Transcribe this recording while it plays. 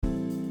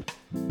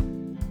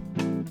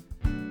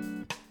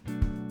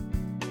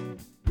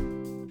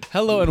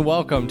Hello and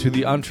welcome to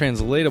the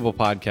Untranslatable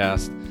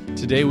Podcast.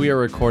 Today we are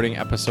recording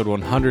episode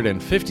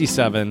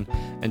 157,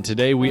 and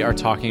today we are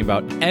talking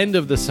about end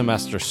of the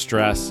semester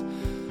stress.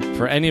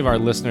 For any of our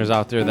listeners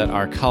out there that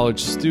are college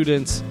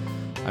students,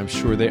 I'm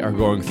sure they are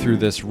going through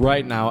this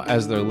right now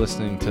as they're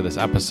listening to this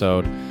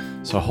episode.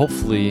 So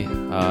hopefully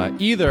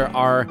either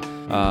our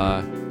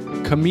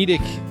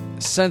comedic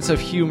sense of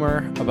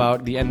humor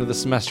about the end of the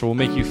semester will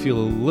make you feel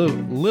a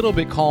little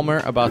bit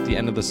calmer about the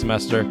end of the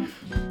semester,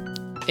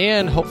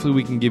 and hopefully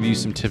we can give you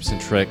some tips and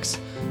tricks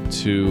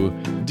to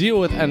deal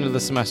with end of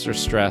the semester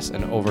stress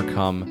and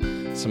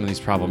overcome some of these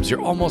problems.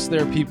 You're almost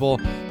there, people.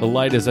 The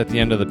light is at the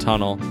end of the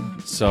tunnel,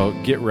 so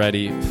get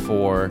ready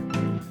for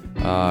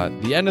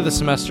the end of the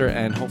semester,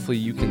 and hopefully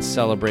you can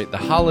celebrate the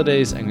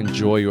holidays and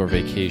enjoy your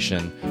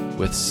vacation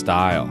with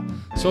style.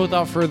 So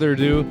without further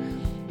ado,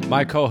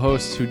 my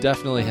co-host, who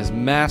definitely has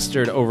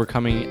mastered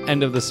overcoming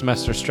end of the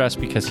semester stress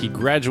because he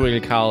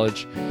graduated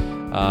college,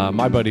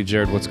 my buddy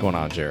Jared. What's going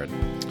on, Jared?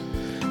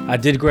 I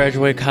did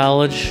graduate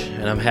college,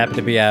 and I'm happy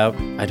to be out.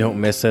 I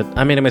don't miss it.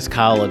 I mean, I miss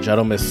college. I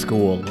don't miss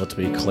school, let's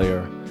be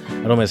clear.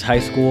 I don't miss high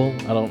school.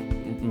 I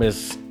don't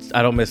miss,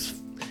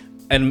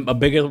 and a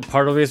bigger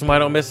part of the reason why I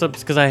don't miss it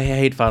is because I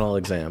hate final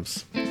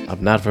exams.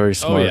 I'm not very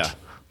smart. Oh, yeah.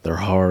 They're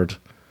hard.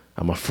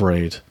 I'm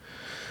afraid.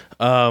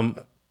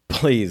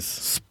 Please,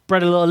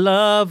 spread a little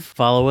love.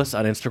 Follow us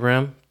on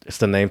Instagram. It's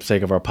the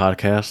namesake of our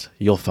podcast.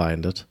 You'll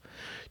find it.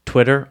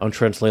 Twitter,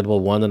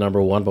 Untranslatable1, the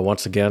number 1, but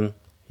once again,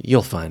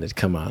 you'll find it.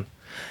 Come on.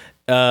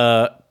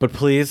 But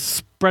please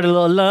spread a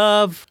little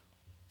love.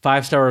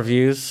 5-star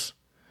reviews.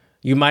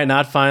 You might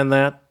not find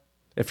that.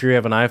 If you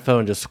have an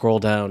iPhone, just scroll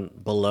down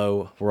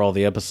below where all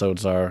the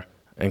episodes are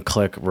and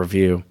click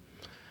review.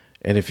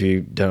 And if you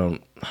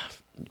don't,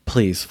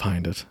 please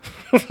find it.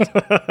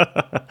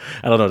 I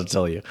don't know what to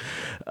tell you.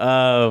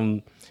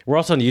 We're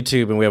also on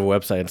YouTube, and we have a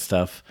website and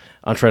stuff.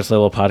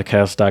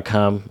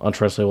 Untranslatablepodcast.com.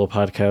 Untranslatable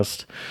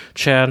Podcast.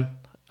 Chad,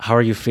 how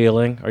are you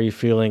feeling? Are you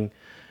feeling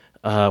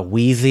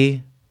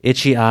wheezy?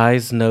 Itchy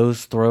eyes,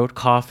 nose, throat,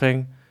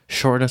 coughing,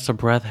 shortness of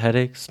breath,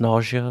 headaches,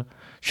 nausea,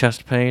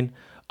 chest pain,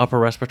 upper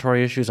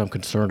respiratory issues? I'm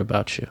concerned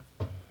about you.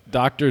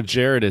 Dr.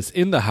 Jared is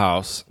in the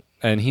house,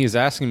 and he is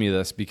asking me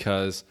this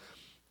because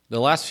the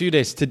last few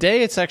days,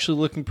 today it's actually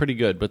looking pretty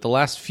good, but the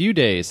last few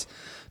days,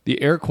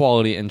 the air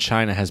quality in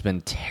China has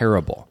been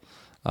terrible.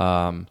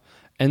 And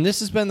this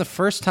has been the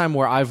first time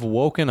where I've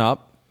woken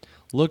up,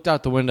 looked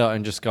out the window,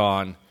 and just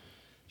gone,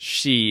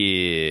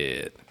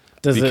 shit.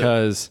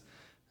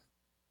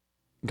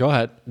 Go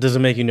ahead. Does it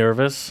make you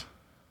nervous?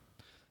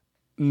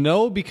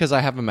 No, because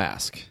I have a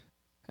mask.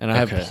 And I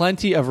have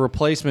plenty of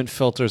replacement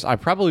filters. I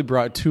probably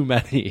brought too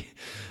many.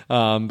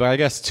 But I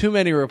guess too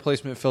many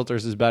replacement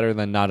filters is better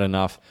than not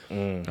enough.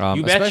 You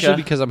especially betcha.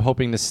 because I'm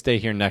hoping to stay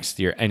here next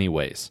year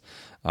anyways.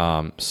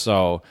 But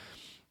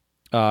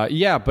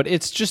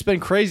it's just been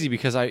crazy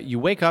because you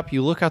wake up,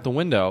 you look out the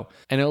window,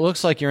 and it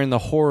looks like you're in the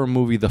horror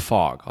movie The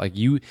Fog. Like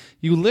you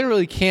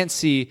literally can't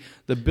see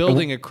the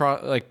building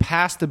across, like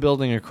past the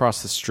building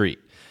across the street.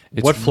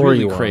 It's what floor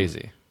really are you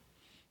crazy.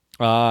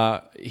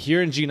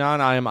 Here in Jinan,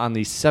 I am on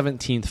the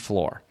 17th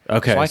floor.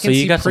 Okay, so I can you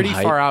see got pretty some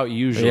height. far out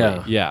usually.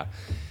 Yeah.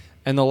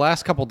 And the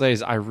last couple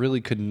days, I really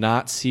could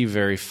not see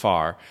very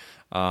far.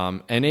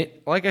 And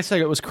it, like I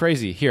said, it was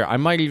crazy. Here, I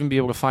might even be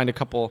able to find a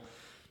couple.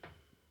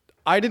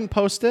 I didn't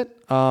post it,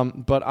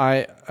 but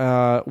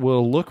I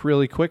will look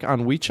really quick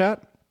on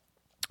WeChat.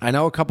 I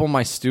know a couple of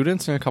my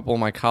students and a couple of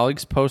my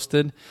colleagues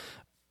posted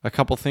a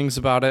couple things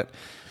about it.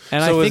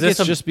 And So I is think this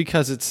it's just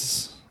because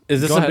it's... Is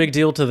this Go a ahead. big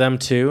deal to them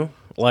too?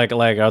 Like,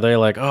 are they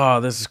like,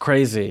 oh, this is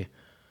crazy?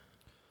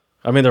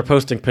 I mean, they're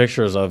posting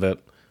pictures of it.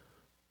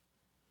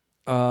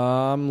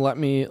 Let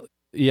me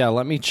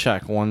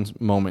check one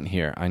moment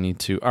here. I need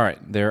to. All right,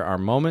 there are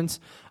moments.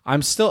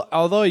 I'm still,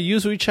 although I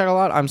use WeChat a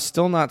lot, I'm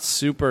still not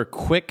super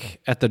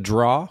quick at the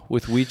draw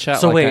with WeChat.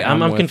 So like wait, I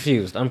am I'm with-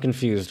 confused. I'm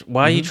confused.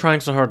 Why are you trying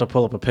so hard to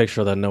pull up a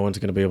picture that no one's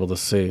going to be able to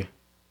see?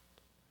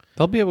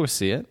 They'll be able to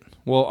see it.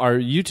 Well, our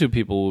YouTube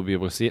people will be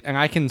able to see it, and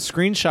I can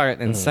screenshot it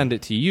and send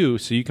it to you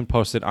so you can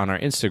post it on our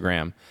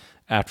Instagram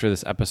after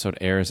this episode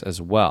airs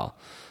as well.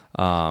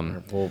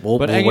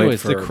 We'll anyways, wait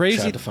for the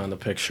crazy Chad to find the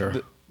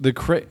picture.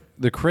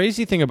 The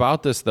crazy thing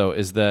about this though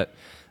is that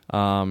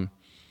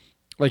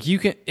like you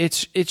can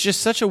it's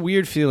just such a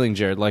weird feeling,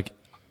 Jared, like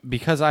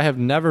because I have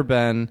never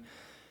been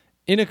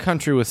in a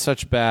country with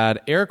such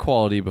bad air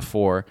quality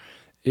before.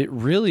 It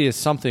really is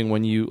something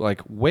when you like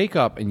wake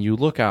up and you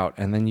look out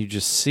and then you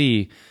just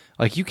see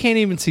like you can't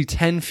even see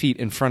 10 feet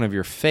in front of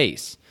your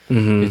face.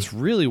 It's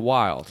really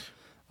wild.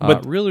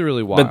 But- really,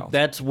 really wild.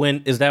 But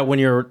is that when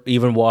you're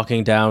even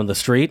walking down the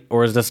street,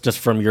 or is this just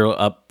from your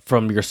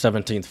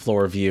 17th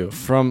floor view?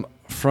 From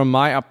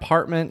my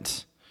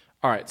apartment.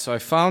 All right, so I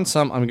found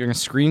some. I'm going to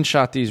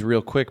screenshot these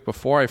real quick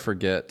before I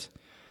forget,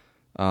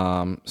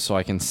 so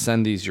I can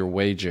send these your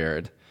way,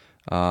 Jared.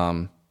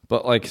 So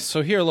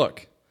here,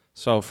 look.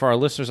 So for our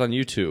listeners on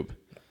YouTube,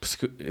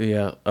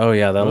 Yeah. Oh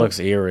yeah, that looks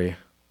eerie.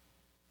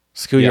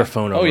 Scoot your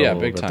phone over a little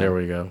big bit. time. There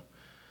we go.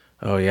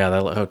 Oh yeah,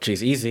 oh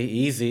geez,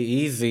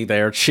 easy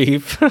there,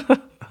 chief.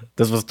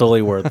 This was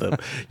totally worth it.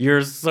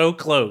 You're so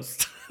close.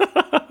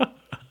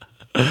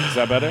 Is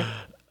that better?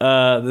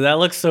 That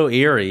looks so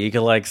eerie. You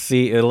can like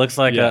see. It looks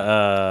like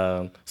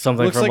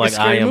something Looks from like a like I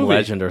scary Am movie.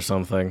 Legend or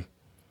something.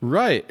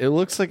 Right. It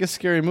looks like a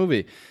scary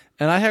movie.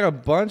 And I had a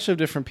bunch of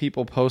different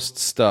people post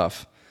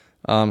stuff.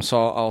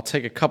 So I'll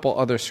take a couple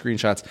other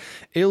screenshots.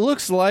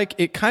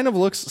 It kind of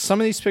looks, some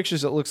of these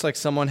pictures, it looks like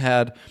someone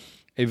had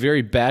a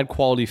very bad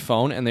quality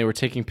phone and they were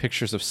taking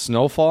pictures of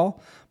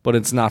snowfall, but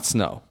it's not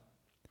snow.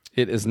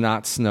 It is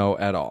not snow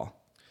at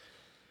all.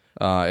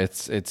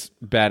 It's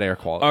bad air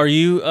quality.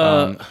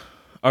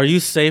 Are you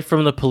safe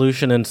from the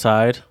pollution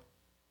inside?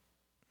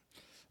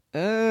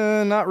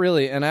 Not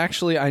really. And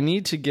actually, I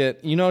need to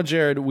get.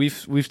 Jared,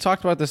 we've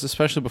talked about this,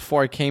 especially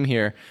before I came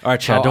here. All right,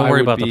 Chad. Don't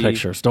worry about the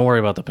pictures. Don't worry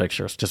about the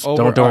pictures. Just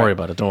don't worry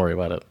about it. Don't worry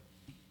about it.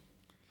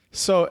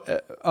 So,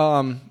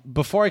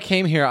 before I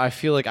came here, I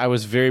feel like I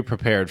was very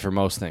prepared for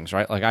most things,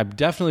 right? Like, I've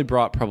definitely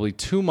brought probably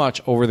too much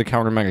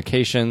over-the-counter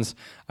medications.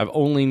 I've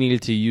only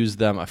needed to use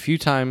them a few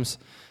times.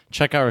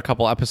 Check out a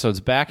couple episodes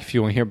back if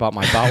you want to hear about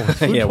my bout with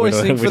food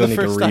poisoning for the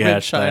first time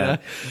in China.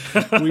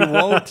 We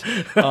won't.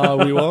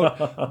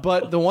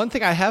 But the one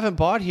thing I haven't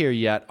bought here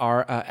yet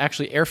are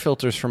actually air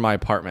filters for my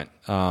apartment.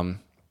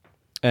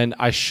 And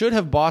I should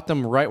have bought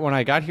them right when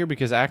I got here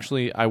because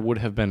actually I would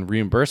have been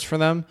reimbursed for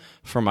them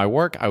for my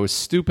work. I was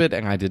stupid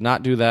and I did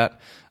not do that.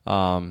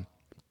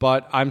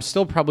 But I'm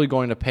still probably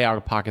going to pay out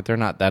of pocket. They're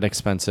not that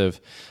expensive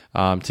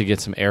to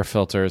get some air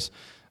filters.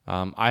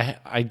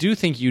 I do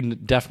think you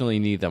definitely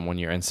need them when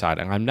you're inside.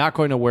 And I'm not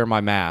going to wear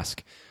my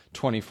mask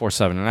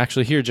 24/7. And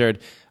actually here, Jared,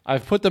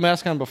 I've put the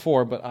mask on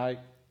before, but I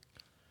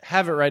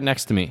have it right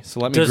next to me. So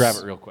let me grab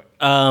it real quick.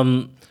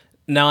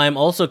 Now, I'm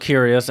also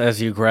curious,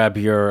 as you grab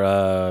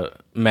your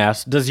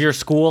mask, does your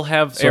school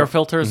have air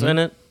filters in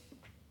it?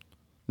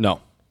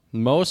 No.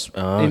 In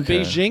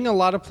Beijing, a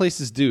lot of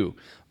places do.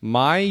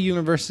 My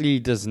university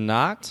does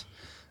not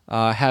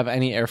have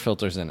any air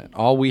filters in it.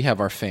 All we have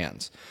are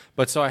fans.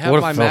 But so I have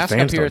my mask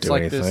up here. It's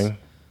like this.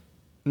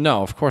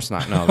 No, of course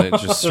not. No, they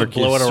just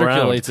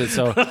circulates it.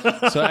 So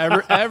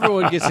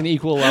everyone gets an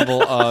equal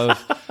level of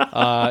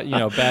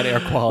bad air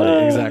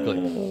quality.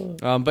 Exactly.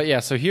 But yeah,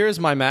 so here's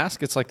my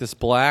mask. It's like this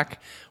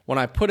black. When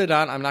I put it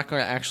on, I'm not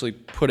going to actually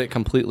put it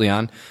completely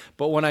on.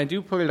 But when I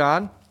do put it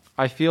on,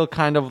 I feel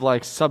kind of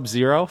like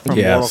Sub-Zero from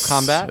Mortal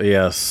Kombat.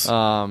 Yes.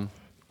 Or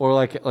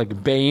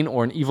like Bane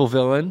or an evil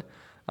villain.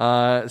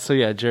 So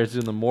yeah, Jared's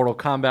doing the Mortal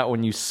Kombat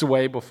when you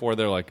sway before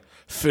they're like,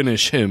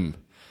 finish him.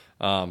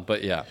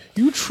 But yeah.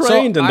 You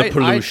trained in the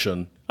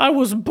pollution. I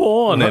was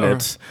born in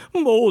it,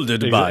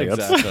 molded by it.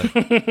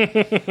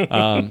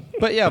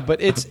 But yeah,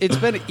 but it's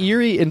been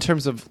eerie in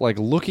terms of like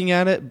looking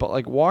at it, but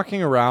like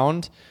walking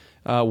around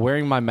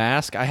wearing my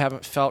mask, I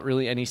haven't felt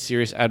really any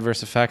serious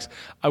adverse effects.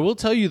 I will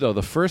tell you though,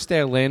 the first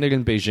day I landed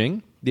in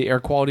Beijing, the air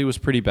quality was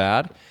pretty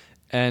bad,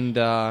 and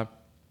I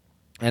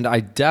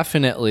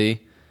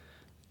definitely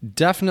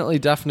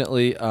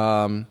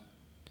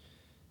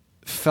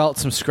felt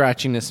some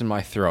scratchiness in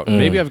my throat.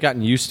 Maybe I've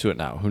gotten used to it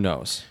now. Who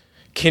knows?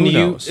 Can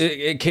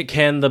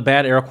the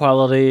bad air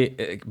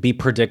quality be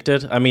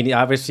predicted? I mean,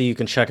 obviously you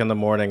can check in the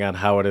morning on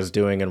how it is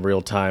doing in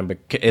real time, but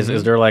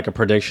is there like a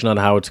prediction on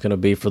how it's going to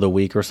be for the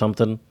week or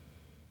something?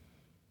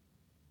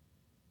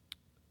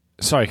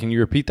 Sorry, can you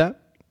repeat that?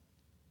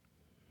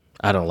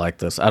 I don't like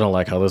this. I don't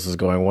like how this is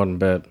going one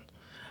bit.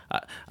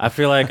 I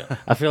feel like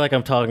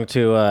I'm talking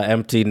to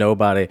empty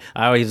nobody.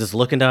 He's just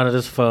looking down at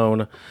his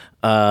phone.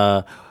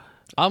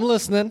 I'm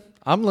listening.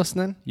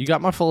 You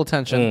got my full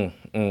attention.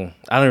 I don't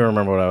even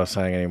remember what I was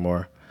saying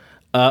anymore.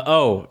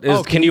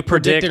 Can you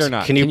predict it or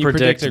not? Can you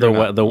predict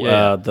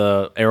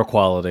the air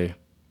quality?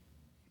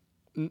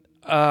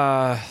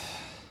 I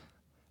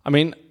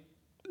mean,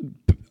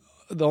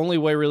 the only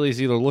way really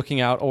is either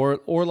looking out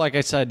or like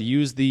I said,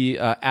 use the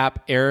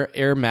app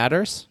Air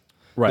Matters.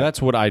 Right.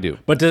 That's what I do.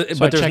 But there's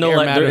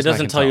no it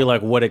doesn't tell you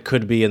like what it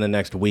could be in the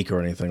next week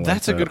or anything.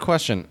 That's a good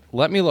question.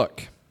 Let me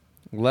look.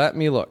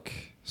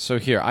 So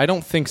here, I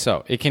don't think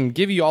so. It can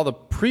give you all the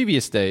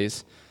previous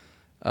days.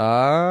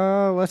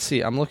 Let's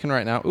see. I'm looking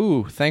right now.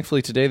 Ooh,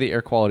 thankfully today the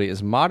air quality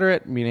is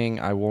moderate, meaning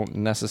I won't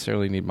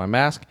necessarily need my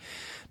mask.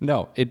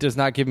 No, it does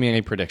not give me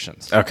any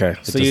predictions. Okay,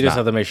 so you just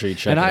have to make sure you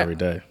check it every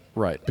day.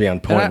 Right. Be on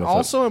point. And I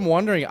also am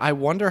wondering. I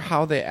wonder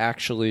how they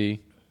actually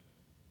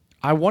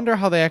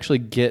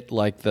get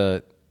like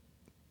the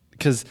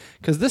because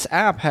this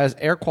app has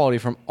air quality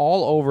from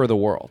all over the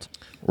world.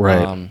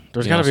 Right.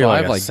 There's got to be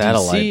like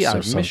satellites DC,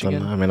 or something.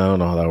 Michigan. I mean, I don't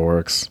know how that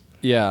works.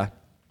 Yeah,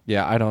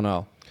 I don't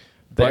know.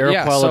 The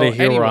air quality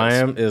here where I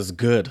am is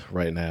good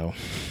right now.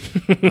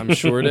 I'm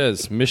sure it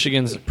is.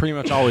 Michigan's pretty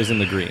much always in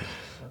the green.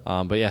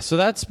 But yeah, so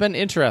that's been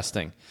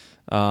interesting.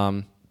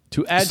 To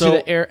add to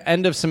the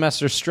end of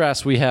semester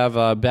stress, we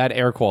have bad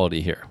air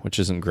quality here, which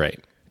isn't great.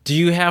 Do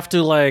you have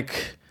to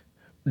like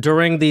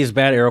during these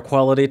bad air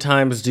quality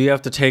times? Do you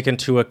have to take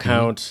into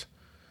account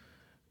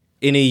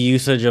any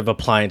usage of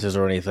appliances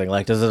or anything?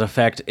 Like, does it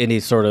affect any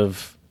sort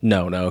of?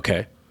 No.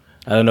 Okay.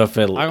 I don't know if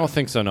it. I don't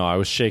think so. No, I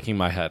was shaking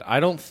my head. I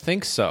don't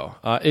think so.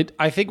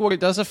 I think what it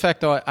does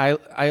affect, though, I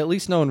at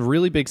least know in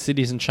really big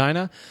cities in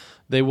China,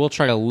 they will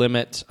try to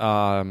limit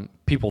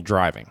people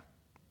driving,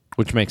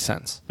 which makes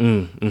sense.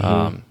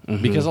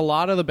 Because a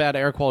lot of the bad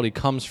air quality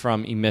comes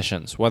from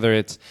emissions, whether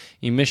it's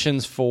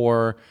emissions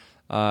for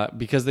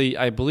because they,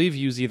 I believe,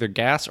 use either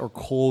gas or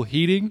coal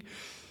heating.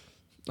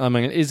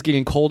 It is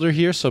getting colder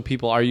here, so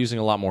people are using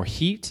a lot more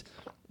heat.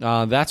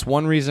 That's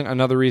one reason.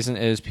 Another reason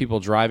is people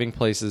driving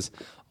places.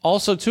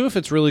 Also, too, if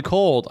it's really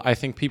cold, I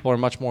think people are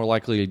much more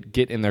likely to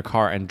get in their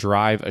car and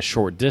drive a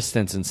short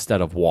distance instead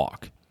of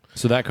walk.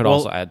 So that could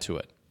also add to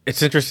it.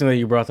 It's interesting that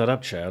you brought that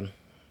up, Chad.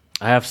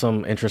 I have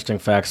some interesting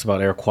facts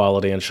about air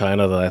quality in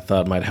China that I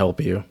thought might help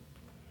you.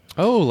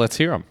 Oh, let's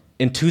hear them.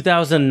 In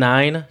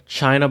 2009,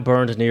 China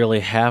burned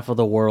nearly half of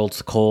the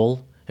world's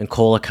coal, and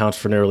coal accounts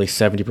for nearly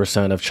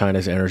 70% of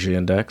China's energy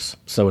index,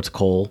 so it's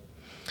coal.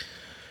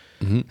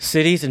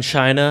 Cities in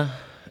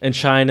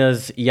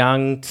China's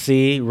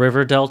Yangtze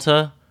River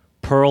Delta,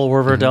 Pearl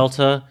River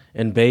Delta,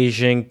 and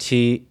Beijing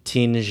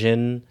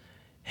Tianjin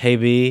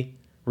Hebei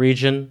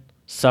region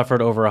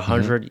suffered over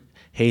 100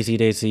 hazy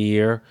days a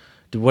year.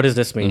 What does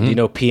this mean? Do you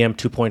know PM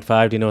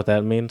 2.5? Do you know what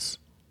that means?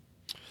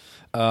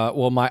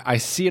 Well, I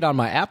see it on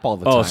my app all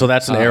the time. Oh, so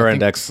that's an air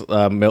index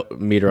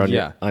meter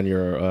on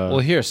your. Well,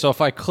 here. So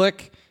if I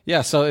click,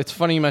 So it's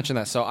funny you mentioned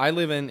that. So I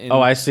live in.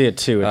 Oh, I see it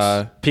too.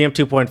 It's PM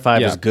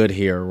 2.5 is good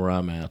here where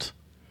I'm at.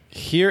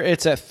 Here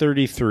it's at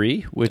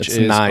 33, which it's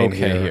is 9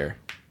 okay here.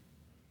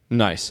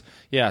 Nice.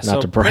 Yeah. Not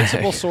so to brag.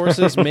 Principal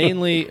sources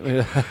mainly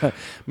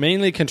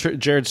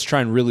Jared's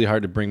trying really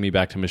hard to bring me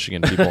back to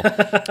Michigan, people.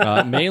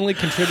 Mainly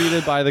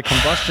contributed by the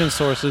combustion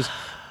sources.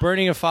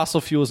 Burning of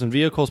fossil fuels in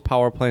vehicles,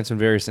 power plants, and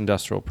various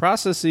industrial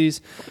processes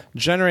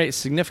generate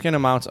significant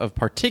amounts of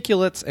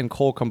particulates, and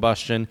coal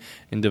combustion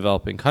in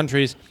developing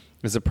countries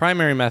is the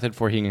primary method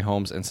for heating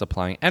homes and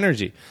supplying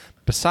energy.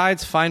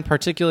 Besides, fine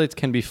particulates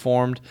can be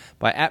formed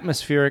by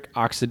atmospheric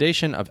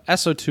oxidation of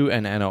SO2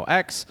 and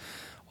NOx,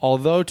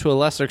 although to a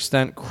lesser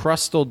extent,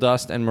 crustal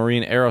dust and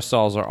marine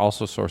aerosols are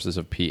also sources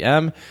of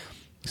PM.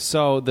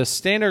 So the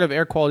standard of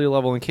air quality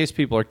level, in case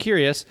people are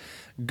curious,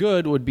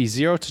 good would be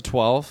 0 to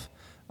 12.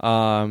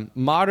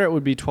 Moderate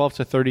would be 12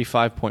 to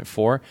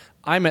 35.4.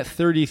 I'm at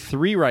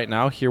 33 right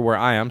now, here where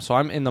I am, so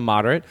I'm in the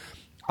moderate.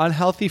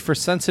 Unhealthy for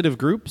sensitive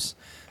groups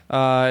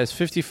is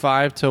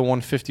 55 to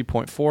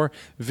 150.4.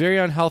 Very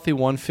unhealthy,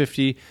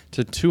 150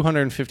 to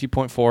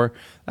 250.4.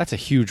 That's a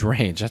huge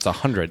range. That's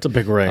 100. It's a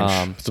big range.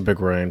 It's a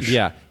big range.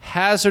 Yeah.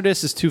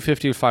 Hazardous is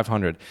 250 to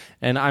 500.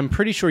 And I'm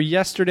pretty sure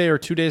yesterday or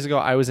 2 days ago,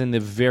 I was in the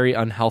very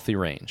unhealthy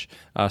range.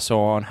 So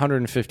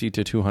 150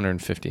 to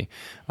 250.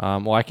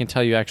 Well, I can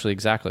tell you actually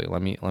exactly.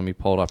 Let me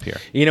pull it up here.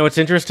 You know, it's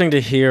interesting to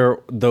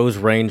hear those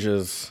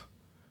ranges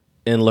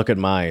and look at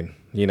mine,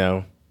 you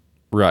know?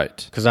 Right.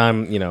 Because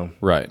I'm,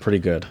 pretty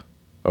good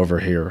over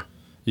here.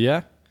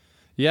 Yeah.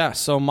 Yeah.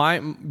 So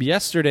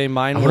yesterday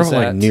mine I wonder was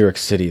what at New York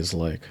City is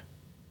like.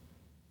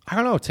 I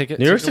don't know.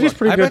 New York City's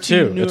pretty good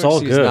too. It's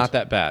all good. Not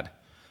that bad.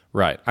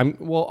 Right.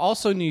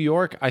 Also New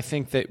York, I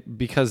think that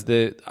because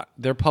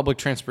their public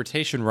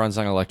transportation runs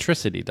on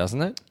electricity,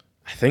 doesn't it?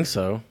 I think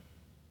so.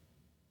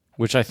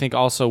 Which I think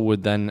also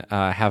would then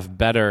have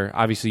better,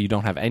 obviously you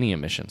don't have any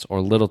emissions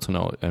or little to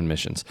no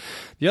emissions.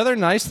 The other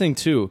nice thing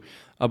too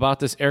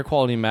about this Air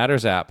Quality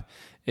Matters app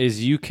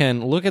is you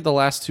can look at the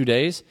last 2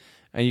 days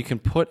and you can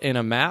put in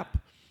a map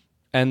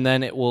and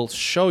then it will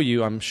show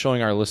you. I'm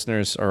showing our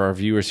listeners or our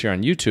viewers here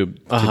on YouTube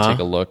to take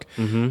a look.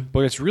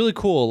 But it's really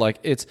cool. Like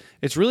it's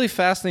really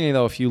fascinating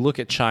though if you look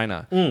at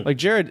China. Like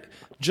Jared,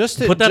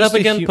 put that up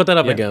again. Put that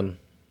up again.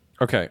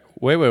 Okay.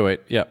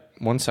 Wait. Yeah.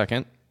 1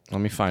 second. Let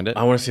me find it.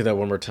 I want to see that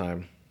one more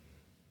time.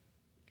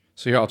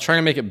 So here, I'll try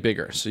to make it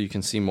bigger so you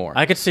can see more.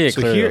 I could see it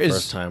clearly the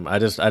first time. I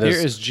just. Here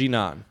is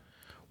Jinan.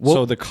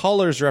 So the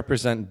colors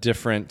represent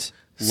different.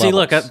 See,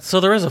 look. So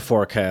there is a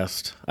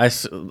forecast.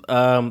 That's what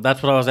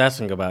I was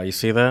asking about. You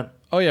see that?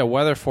 Oh yeah,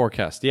 weather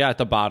forecast. Yeah, at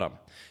the bottom.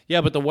 Yeah,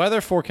 but the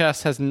weather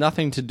forecast has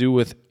nothing to do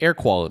with air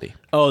quality.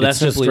 Oh, that's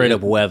just straight up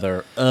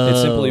weather.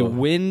 It's simply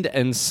wind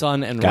and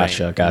sun and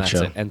rain.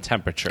 Gotcha. And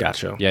temperature.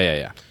 Gotcha.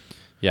 Yeah.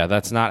 Yeah,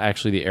 that's not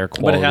actually the air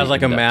quality. But it has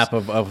like index. a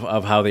map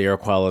of how the air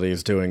quality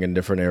is doing in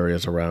different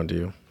areas around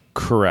you.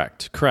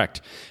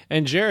 Correct.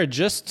 And Jared,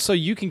 just so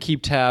you can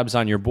keep tabs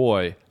on your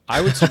boy,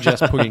 I would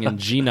suggest putting in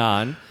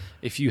Jinan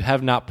if you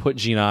have not put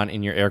Jinan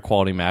in your Air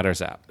Quality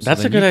Matters app. So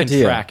that's a good you can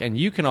idea. Track, and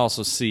you can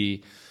also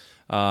see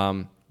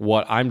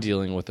what I'm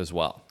dealing with as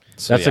well.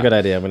 So, that's a good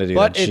idea. I'm going to do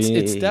that. But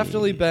it's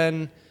definitely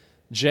been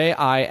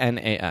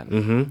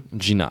Jinan.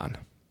 Jinan.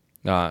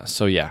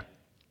 So yeah.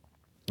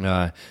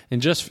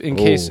 And just in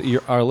case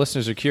our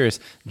listeners are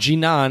curious,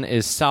 Jinan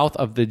is south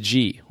of the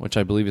Ji, which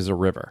I believe is a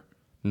river.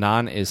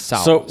 Nan is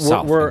south.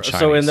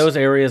 So in those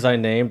areas I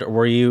named,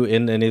 were you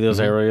in any of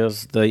those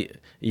areas? The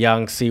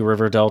Yangtze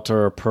River Delta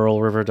or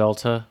Pearl River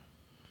Delta?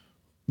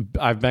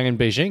 I've been in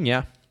Beijing,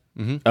 yeah.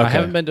 Okay. I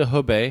haven't been to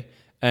Hebei,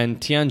 and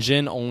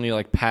Tianjin only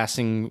like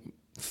passing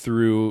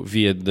through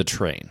via the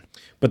train.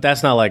 But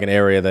that's not like an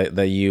area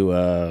that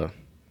you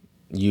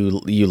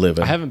you live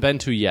in? I haven't been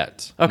to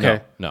yet.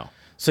 Okay. No.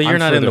 So you're I'm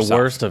not in the further south.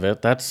 worst of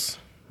it. That's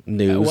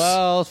news.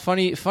 Well,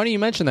 funny you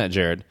mentioned that,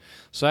 Jared.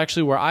 So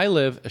actually, where I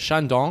live,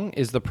 Shandong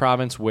is the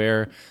province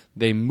where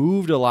they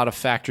moved a lot of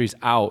factories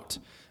out.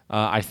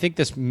 I think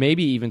this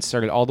maybe even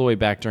started all the way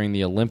back during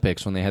the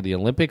Olympics, when they had the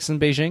Olympics in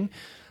Beijing.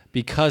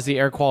 Because the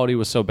air quality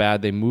was so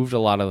bad, they moved a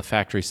lot of the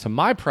factories to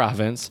my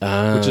province,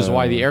 which is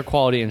why the air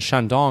quality in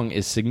Shandong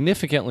is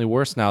significantly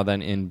worse now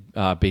than in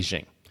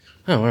Beijing.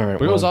 Oh, all right.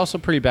 But it was also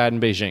pretty bad in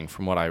Beijing,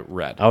 from what I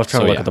read. I was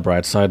trying to look at the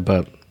bright side,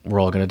 but we're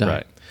all going to die.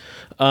 Right.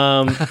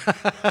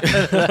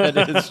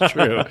 That is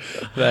true.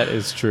 That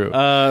is true.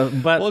 But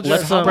Well, let's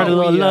Jared, how spread a about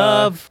little we,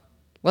 love.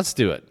 Let's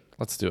do it.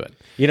 Let's do it.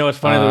 You know, it's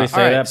funny that we say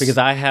all right. that because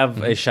I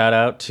have a shout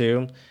out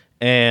too,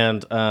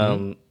 and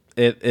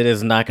it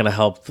is not going to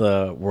help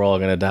the "we're all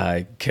going to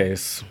die"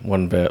 case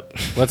one bit.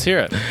 Let's hear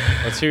it.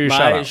 Let's hear your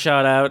My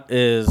shout out.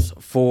 is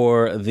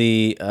for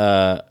the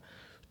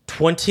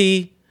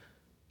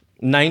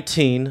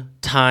 2019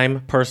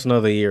 Time Person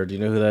of the Year. Do you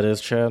know who that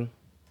is, Chad?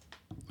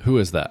 Who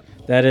is that?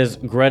 That is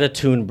Greta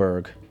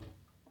Thunberg.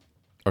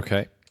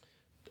 Okay.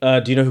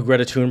 Do you know who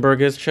Greta Thunberg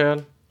is,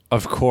 Chad?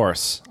 Of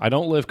course. I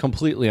don't live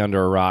completely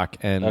under a rock,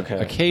 and Okay.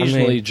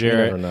 occasionally I mean, you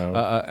Jared, never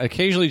know.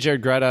 occasionally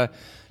Jared Greta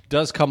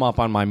does come up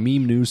on my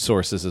meme news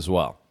sources as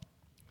well.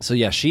 So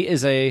yeah, she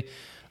is I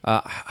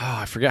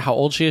forget how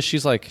old she is.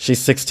 She's like She's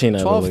 16,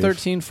 I 12, believe.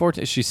 13,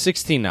 14. She's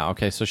 16 now.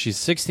 Okay, so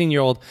she's a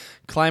 16-year-old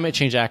climate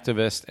change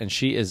activist, and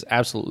she is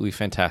absolutely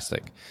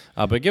fantastic.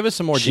 But give us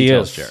some more She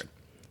details, is. Jared.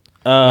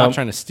 I'm not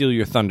trying to steal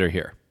your thunder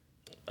here.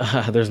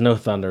 There's no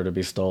thunder to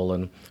be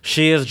stolen.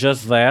 She is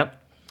just that.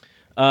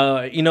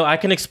 I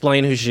can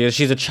explain who she is.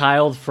 She's a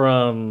child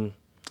from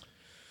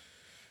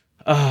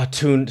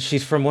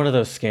she's from one of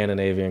those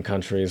Scandinavian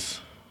countries.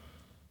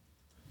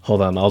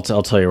 Hold on, I'll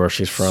tell you where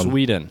she's from.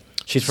 Sweden.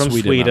 She's from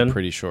Sweden. I'm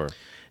pretty sure.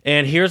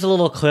 And here's a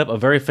little clip, a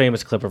very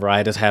famous clip of her.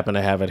 I just happen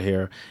to have it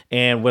here.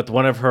 And with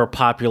one of her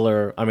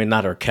popular, I mean,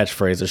 not her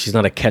catchphrases. She's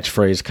not a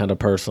catchphrase kind of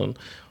person.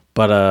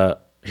 But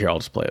here, I'll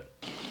just play it.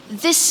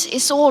 This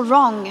is all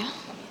wrong.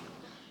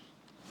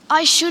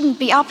 I shouldn't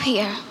be up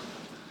here.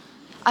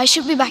 I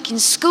should be back in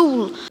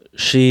school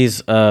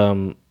She's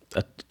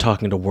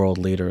talking to world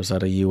leaders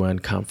at a UN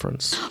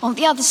conference. on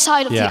the other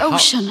side of Yeah, the how-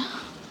 ocean.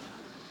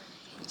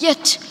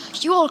 Yet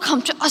you all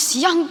come to us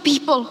young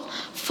people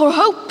for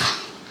hope.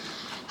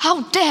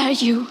 How dare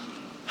you?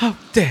 How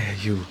dare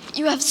you?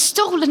 You have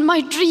stolen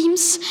my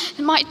dreams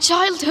and my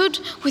childhood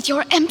with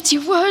your empty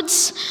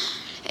words.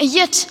 And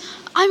yet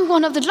I'm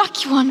one of the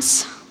lucky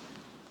ones.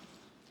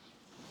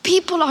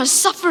 People are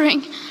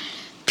suffering.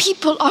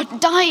 People are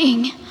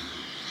dying.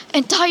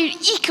 Entire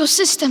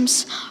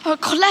ecosystems are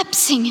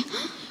collapsing.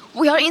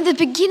 We are in the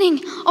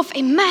beginning of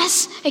a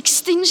mass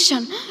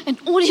extinction, and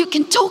all you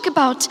can talk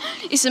about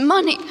is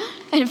money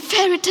and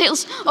fairy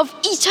tales of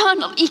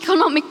eternal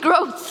economic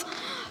growth.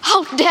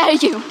 How dare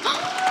you?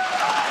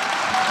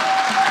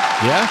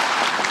 Yeah.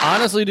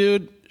 Honestly,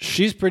 dude,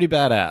 she's pretty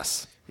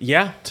badass.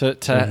 Yeah.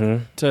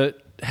 To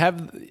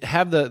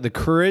have the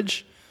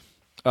courage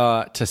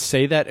to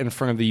say that in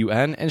front of the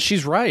UN, and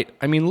she's right.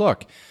 I mean,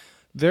 look,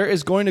 there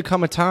is going to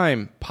come a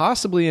time,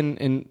 possibly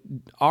in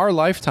our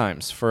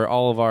lifetimes, for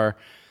all of our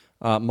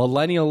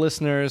millennial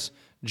listeners,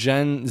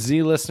 Gen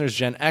Z listeners,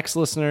 Gen X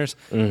listeners,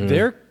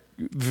 there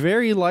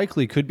very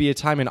likely could be a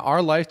time in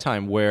our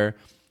lifetime where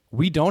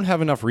we don't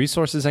have enough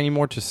resources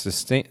anymore to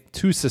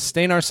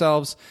sustain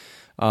ourselves.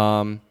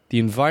 The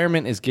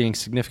environment is getting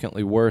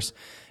significantly worse.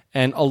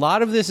 And a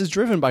lot of this is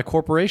driven by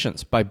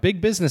corporations, by big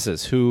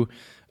businesses who,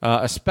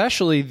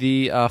 especially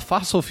the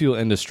fossil fuel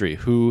industry,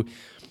 who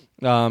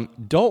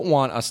don't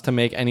want us to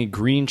make any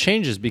green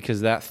changes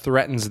because that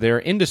threatens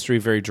their industry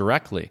very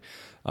directly.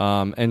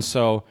 And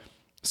so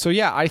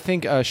yeah, I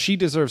think she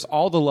deserves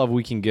all the love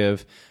we can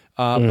give.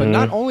 But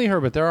not only her,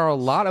 but there are a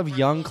lot of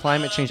young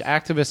climate change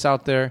activists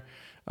out there.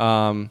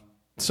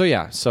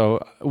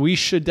 So we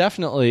should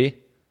definitely...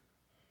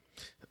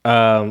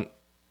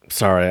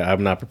 Sorry,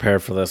 I'm not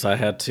prepared for this. I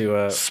had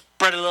to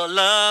spread a little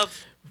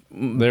love.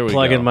 There we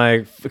Plug go. in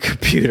my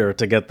computer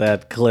to get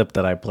that clip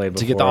that I played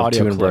before. get the of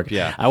audio Thunberg. clip,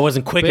 yeah. I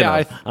wasn't quick But yeah,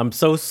 enough. I'm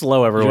so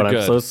slow, everyone. You're I'm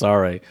good. so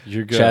sorry.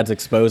 You're good. Chad's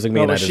exposing me,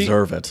 No, and I but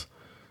deserve it.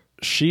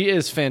 She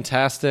is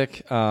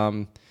fantastic.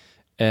 And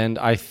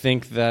I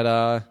think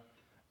that,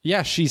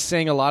 she's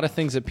saying a lot of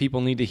things that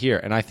people need to hear.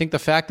 And I think the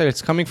fact that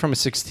it's coming from a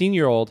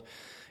 16-year-old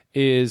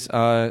is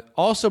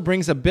also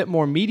brings a bit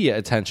more media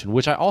attention,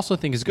 which I also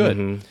think is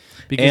good.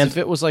 Because if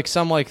it was like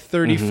some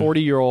 30,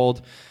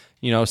 40-year-old,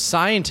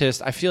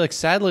 scientist, I feel like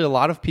sadly a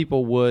lot of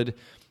people would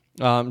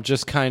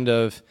just kind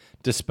of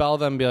dispel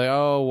them and be like,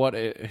 oh,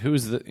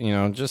 who's the,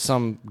 just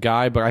some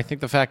guy. But I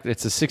think the fact that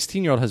it's a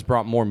 16-year-old has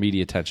brought more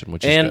media attention,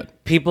 which is good.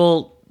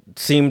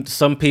 And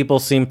some people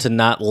seem to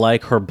not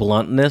like her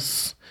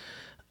bluntness.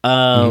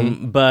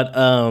 But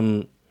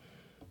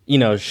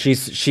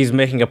she's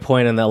making a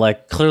point in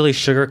that clearly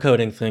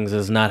sugarcoating things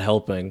is not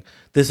helping.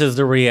 This is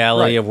the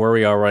reality of where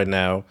we are right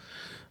now.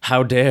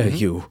 How dare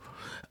you?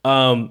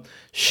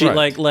 She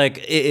Correct.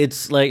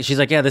 it's like she's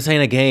like, yeah, this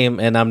ain't a game,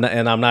 and I'm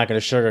not going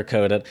to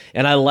sugarcoat it.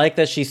 And I like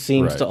that she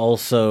seems Right. to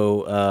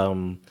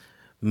also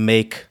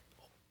make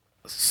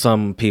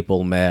some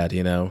people mad.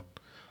 You know,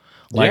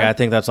 like Yeah. I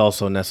think that's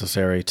also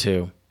necessary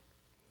too.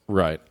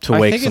 Right. To I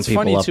wake think some it's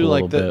people funny up too, a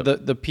like little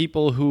the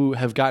people who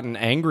have gotten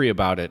angry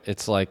about it.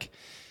 It's like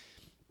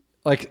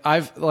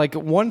I've like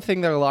one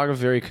thing that a lot of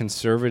very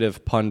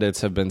conservative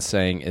pundits have been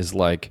saying is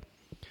like,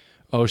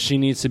 oh, she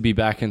needs to be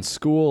back in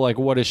school. Like,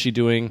 what is she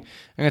doing?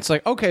 And it's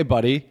like, okay,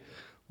 buddy,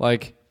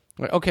 like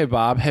okay,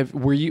 Bob,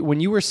 were you when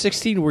you were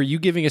 16? Were you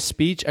giving a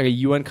speech at a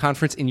UN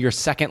conference in your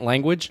second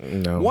language?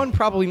 No. One,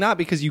 probably not,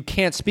 because you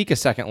can't speak a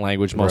second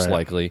language, most Right.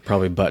 likely.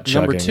 Probably butt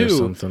Number chugging or two,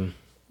 something.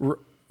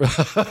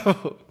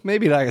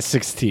 Maybe like at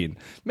 16.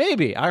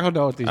 Maybe I don't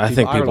know what these. I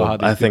think don't know people. how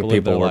these I think live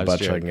their people were lives, butt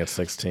Jared. chugging at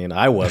 16.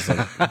 I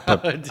wasn't,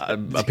 but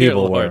Dear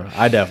people Lord. were.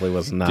 I definitely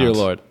was not. Dear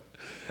Lord.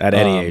 At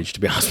any age, to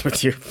be honest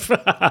with you.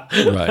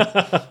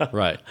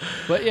 Right.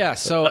 But yeah,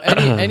 so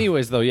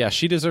anyways, though, yeah,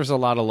 she deserves a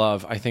lot of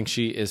love. I think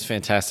she is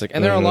fantastic.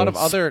 And there are a lot of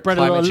other Spread a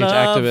climate little change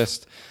love.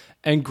 activists.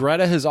 And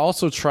Greta has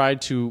also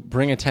tried to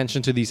bring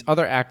attention to these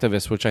other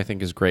activists, which I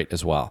think is great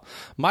as well.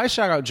 My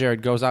shout out,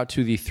 Jared, goes out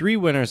to the 3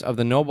 winners of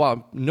the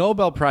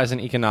Nobel Prize in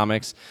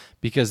Economics,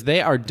 because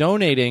they are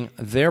donating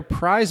their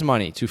prize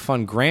money to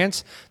fund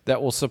grants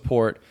that will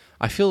support.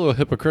 I feel a little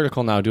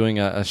hypocritical now doing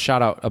a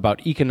shout out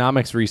about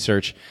economics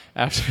research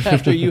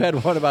after you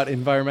had one about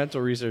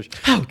environmental research,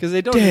 because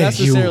they don't dare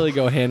necessarily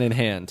go hand in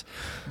hand.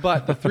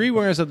 But the 3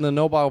 winners of the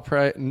Nobel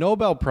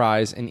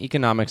Prize in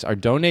Economics are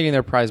donating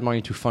their prize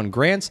money to fund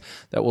grants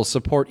that will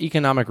support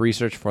economic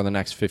research for the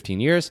next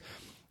 15 years.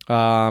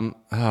 I'm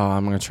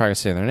going to try to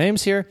say their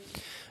names here.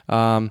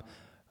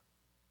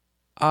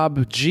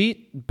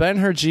 Abhijit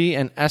Banerjee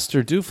and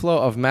Esther Duflo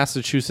of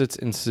Massachusetts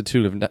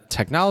Institute of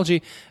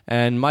Technology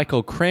and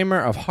Michael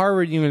Kramer of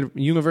Harvard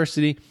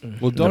University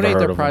will donate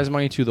heard their of prize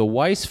money to the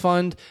Weiss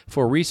Fund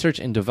for Research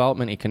and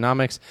Development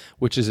Economics,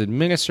 which is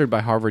administered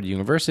by Harvard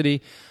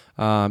University.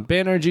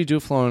 Banerjee,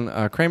 Duflo,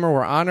 and Kramer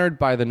were honored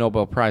by the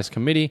Nobel Prize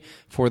Committee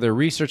for their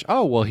research.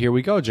 Oh, well, here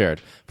we go, Jared.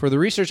 For the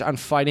research on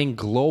fighting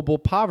global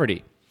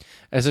poverty.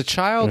 As a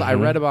child, I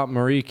read about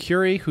Marie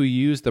Curie, who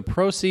used the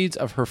proceeds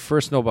of her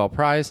first Nobel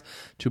Prize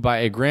to buy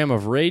a gram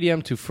of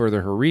radium to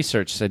further her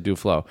research, said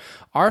Duflo.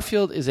 Our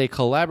field is a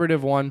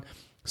collaborative one,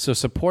 so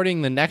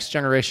supporting the next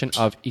generation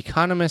of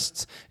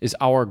economists is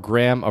our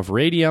gram of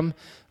radium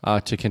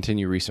to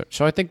continue research.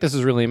 So I think this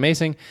is really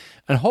amazing.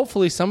 And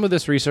hopefully some of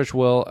this research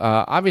will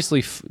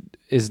obviously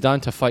is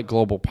done to fight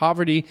global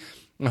poverty.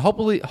 And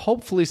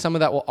hopefully some of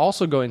that will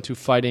also go into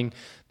fighting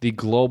the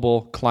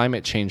global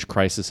climate change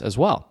crisis as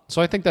well.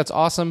 So I think that's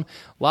awesome.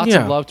 Lots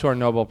Yeah. of love to our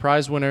Nobel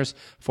Prize winners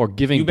for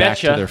giving You back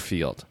to betcha. their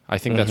field. I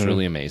think that's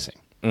really amazing.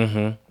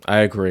 I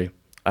agree.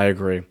 Are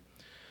we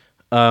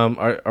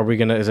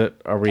gonna? Is it?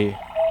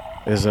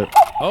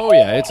 Oh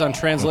yeah, it's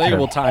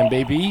untranslatable time,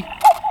 baby.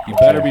 You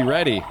better be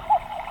ready.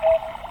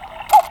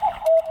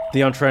 The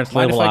Mind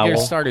untranslatable if I get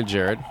owl? started,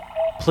 Jared?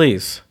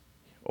 Please.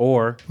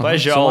 Or So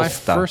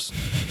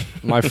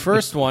my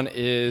first one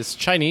is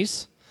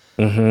Chinese,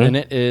 and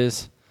it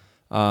is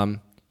Yo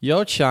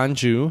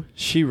Qianju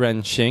Shi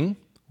Ren Xing,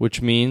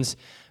 which means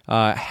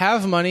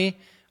have money,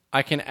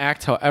 I can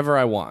act however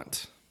I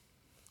want.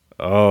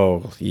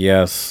 Oh,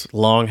 yes.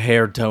 Long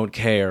hair don't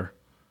care.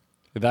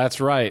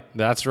 That's right.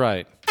 That's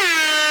right.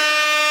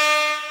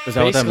 Is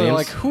that what that Basically, means?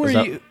 like, who are Is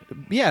that- you?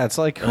 Yeah, it's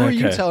like, who are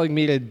you Okay. telling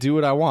me to do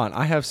what I want?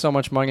 I have so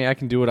much money, I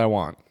can do what I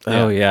want.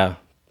 Oh, yeah.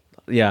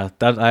 Yeah,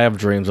 that I have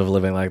dreams of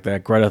living like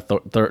that. Greta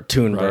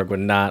Thunberg Right.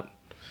 would not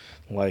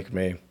like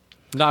me.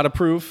 Not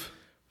approve.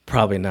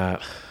 Probably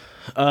not.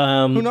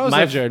 Who knows,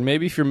 though, Jared?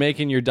 Maybe if you're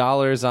making your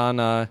dollars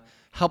on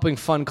helping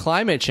fund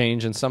climate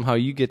change and somehow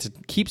you get to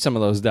keep some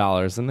of those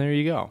dollars, then there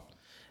you go.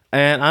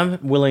 And I'm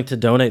willing to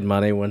donate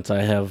money once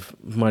I have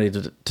money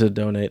to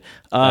donate.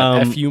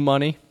 FU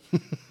money.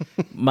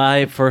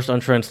 My first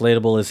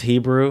untranslatable is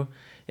Hebrew,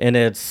 and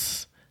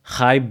it's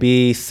Chai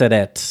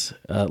Seret,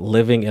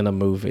 living in a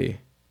movie.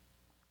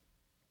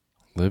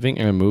 Living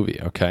in a movie,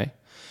 okay.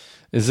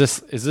 Is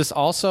this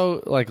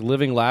also like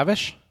living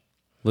lavish?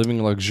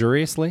 Living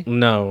luxuriously?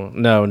 No. It's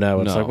No.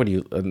 like, what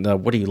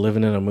are you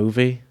living in a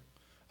movie?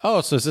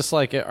 Oh, so is this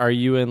like, are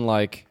you in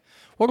like,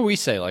 what do we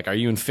say? Like, are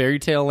you in fairy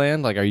tale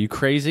land? Like, are you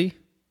crazy?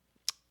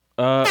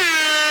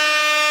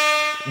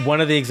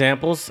 One of the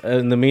examples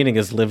and the meaning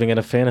is living in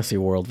a fantasy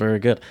world. Very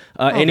good.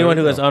 Anyone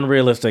who has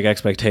unrealistic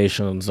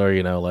expectations, or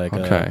like,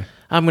 Okay.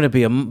 I'm going to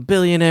be a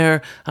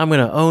billionaire. I'm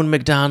going to own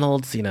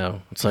McDonald's.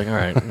 It's like, all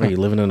right, are you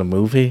living in a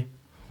movie?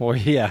 Well,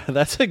 yeah,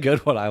 that's a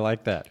good one. I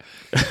like that.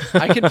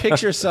 I can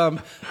picture some.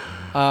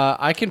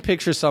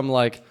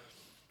 Like,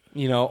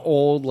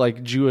 old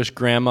like Jewish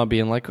grandma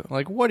being like,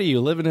 what are you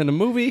living in a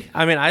movie?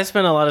 I mean, I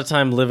spent a lot of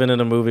time living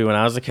in a movie when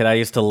I was a kid. I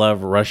used to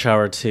love Rush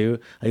Hour 2.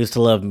 I used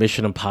to love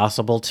Mission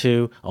Impossible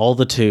 2. All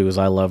the 2s,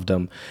 I loved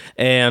them.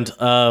 And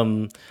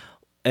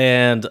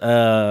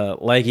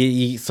like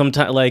you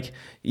sometimes, like,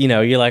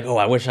 you're like, oh,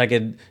 I wish I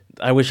could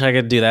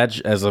do that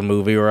as a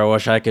movie, or I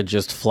wish I could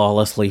just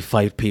flawlessly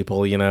fight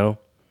people.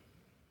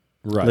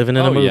 Right. Living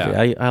in a movie.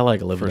 Yeah. I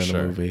like living For in sure.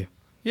 a movie.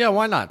 Yeah,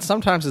 why not?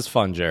 Sometimes it's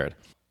fun, Jared.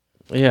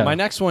 Yeah. My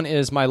next one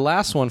is, my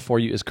last one for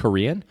you is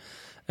Korean,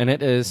 and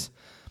it is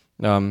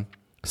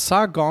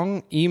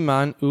Sagong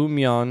Iman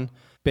Umyeon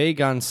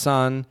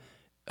Begansan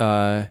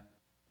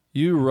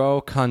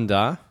Euro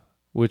Kanda,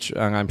 which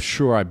I'm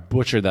sure I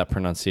butchered that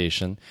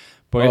pronunciation,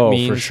 but it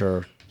means for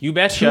sure. You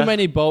betcha. too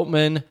many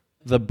boatmen,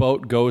 the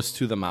boat goes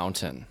to the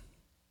mountain.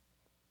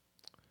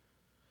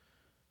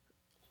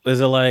 Is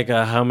it like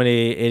how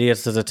many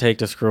idiots does it take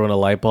to screw in a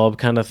light bulb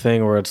kind of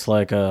thing, where it's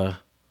like a...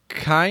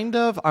 Kind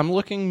of. I'm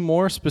looking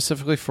more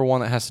specifically for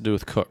one that has to do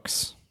with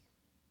cooks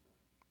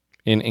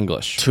in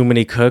English. too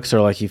many cooks, or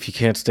like if you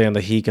can't stand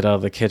the heat, get out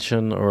of the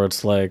kitchen, or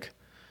it's like...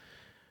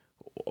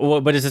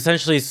 Well, but it's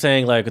essentially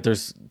saying like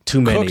there's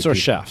too many Cooks or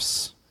people.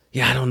 chefs.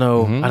 Yeah, I don't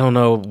know. I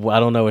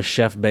don't know a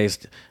chef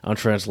based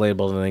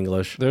untranslatable in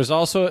English. There's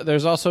also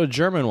a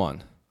German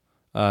one.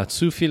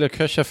 Zu viele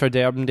Köche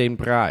verderben den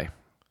Brei.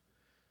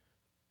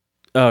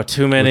 Oh,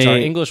 too many. Which our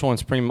English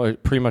one's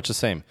pretty much the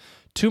same.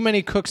 Too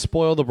many cooks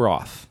spoil the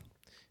broth.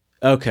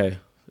 Okay,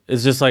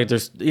 it's just like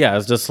it's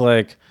just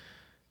like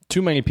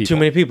Too many people. too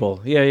many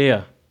people.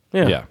 Yeah.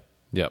 Yeah.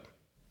 Yep.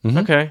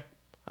 Okay,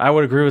 I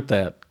would agree with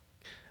that.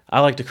 I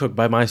like to cook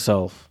by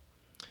myself.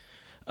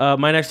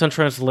 My next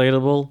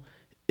untranslatable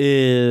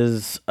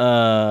is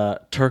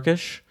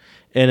Turkish,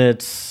 and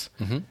it's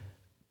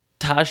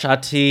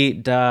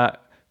Tashati da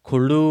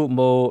kulu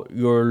mo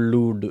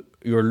yorludu.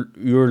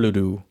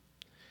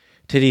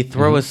 Did he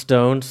throw a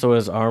stone so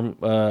his arm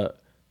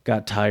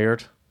got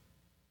tired?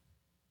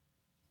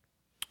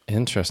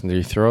 Interesting. Did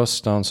he throw a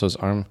stone so his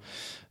arm?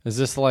 Is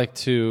this like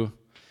to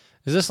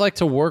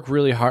work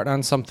really hard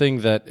on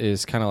something that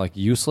is kind of like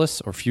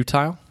useless or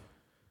futile?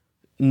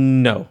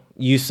 No.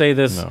 You say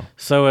this, No.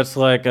 so it's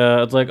like,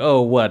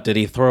 oh, what? Did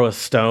he throw a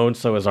stone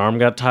so his arm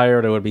got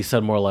tired? It would be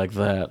said more like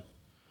that.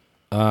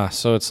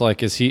 So it's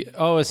like, is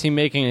he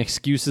making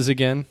excuses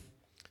again?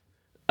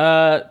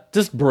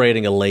 Just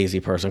berating a lazy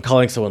person,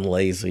 calling someone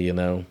lazy, you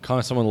know.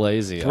 Calling someone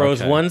lazy.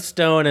 Throws okay. one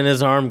stone and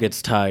his arm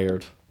gets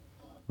tired.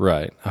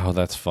 Right. Oh,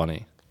 that's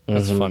funny.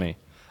 That's funny.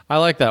 I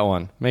like that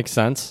one. Makes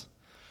sense.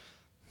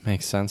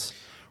 Makes sense.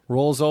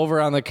 Rolls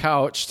over on the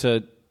couch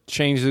to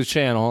change the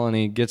channel and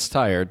he gets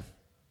tired.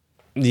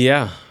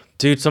 Yeah.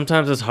 Dude,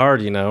 sometimes it's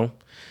hard, you know.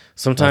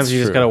 Sometimes That's you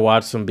just true. gotta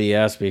watch some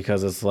BS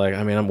because it's like,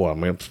 I mean,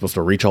 I'm supposed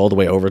to reach all the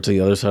way over to the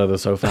other side of the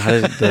sofa. How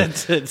did,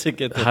 to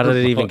get the how did it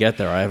even remote. get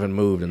there? I haven't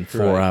moved in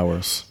 4 Right.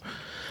 hours.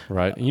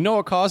 Right. You know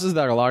what causes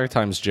that a lot of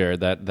times, Jared,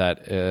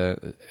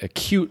 that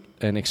acute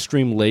and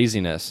extreme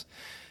laziness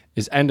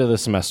is end of the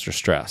semester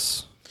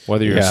stress.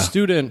 Whether you're a Yeah.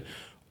 student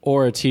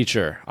or a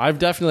teacher. I've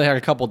definitely had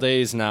a couple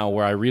days now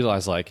where I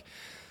realize like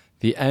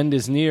the end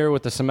is near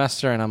with the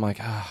semester and I'm like,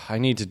 I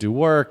need to do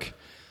work.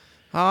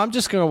 I'm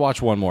just going to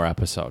watch one more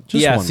episode.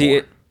 Just Yeah, one see,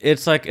 more.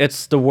 it's like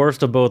it's the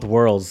worst of both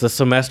worlds. The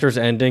semester's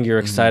ending, you're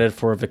excited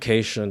for a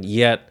vacation,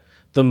 yet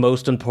the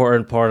most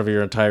important part of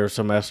your entire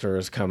semester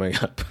is coming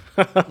up.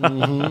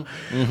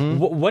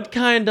 What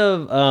kind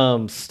of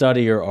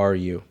studier are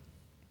you?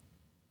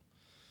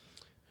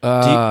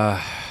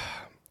 I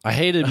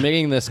hate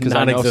admitting this because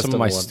I know some Non-existent of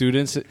my one.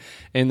 students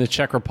in the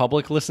Czech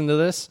Republic listen to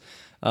this.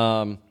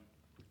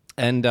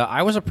 And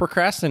I was a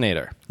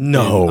procrastinator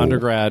No. in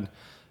undergrad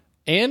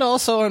and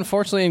also,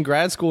 unfortunately, in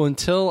grad school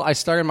until I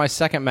started my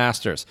second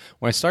master's.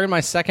 When I started my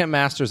second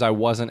master's, I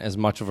wasn't as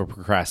much of a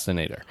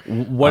procrastinator.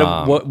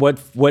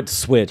 What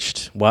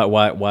switched?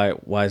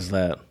 Why is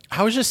that?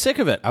 I was just sick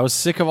of it. I was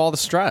sick of all the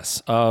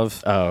stress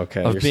of Oh,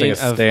 okay. of You're being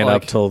saying of, staying up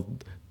like- till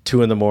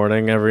 2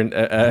 a.m. every Right.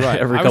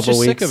 every I was couple just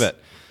weeks. sick of it.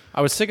 I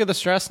was sick of the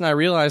stress, and I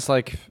realized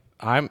like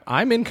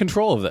I'm in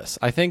control of this.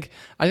 I think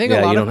Yeah, a lot you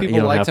of don't- you people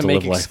don't like have to to make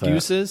live like that.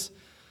 excuses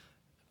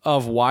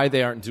of why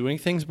they aren't doing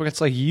things, but it's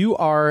like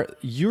you're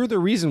the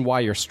reason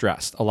why you're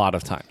stressed a lot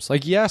of times.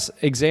 Like yes,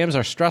 exams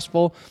are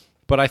stressful,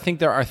 but I think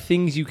there are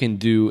things you can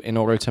do in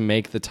order to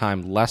make the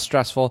time less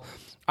stressful.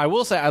 I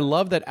will say I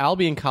love that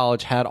Albion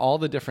College had all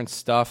the different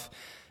stuff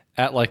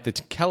at like the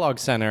Kellogg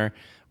Center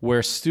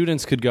where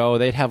students could go.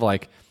 They'd have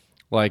like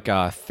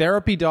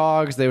therapy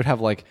dogs. They would have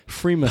like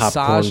free massages,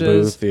 Popcorn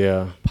booth,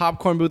 yeah.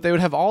 popcorn booth. They would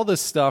have all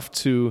this stuff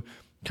to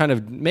kind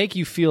of make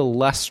you feel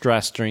less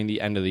stressed during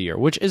the end of the year,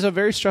 which is a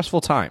very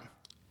stressful time.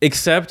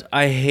 Except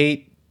I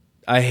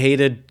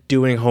hated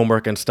doing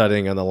homework and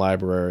studying in the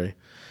library.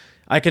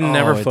 I can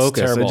never it's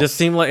focus. terrible. It just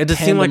seemed like a big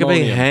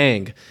Pandemonium.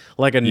 hang,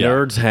 like a Yeah.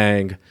 nerd's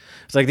hang.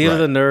 It's like these are Right.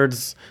 the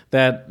nerds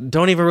that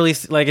don't even really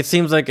like. It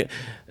seems like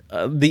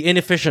the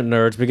inefficient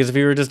nerds, because if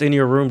you were just in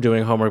your room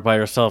doing homework by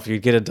yourself,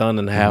 you'd get it done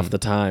in half the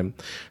time.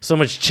 So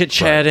much chit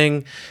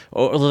chatting,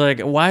 or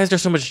like, why is there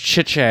so much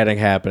chit chatting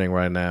happening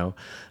right now?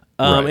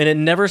 Right. And it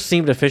never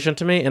seemed efficient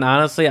to me. And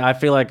honestly, I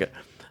feel like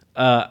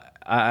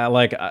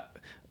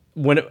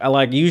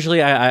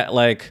usually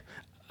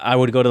I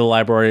would go to the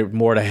library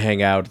more to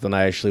hang out than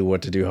I actually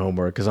would to do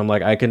homework, because I'm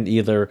like, I can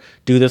either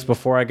do this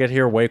before I get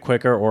here way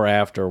quicker or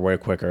after way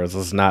quicker. This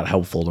is not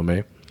helpful to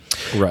me.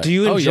 Right. Do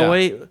you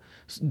enjoy?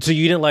 So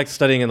you didn't like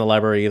studying in the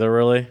library either,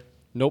 really?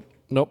 Nope.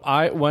 Nope.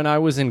 When I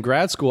was in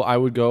grad school, I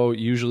would go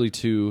usually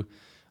to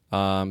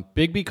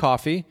Big B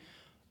Coffee,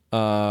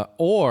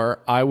 or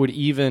I would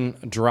even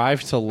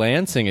drive to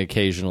Lansing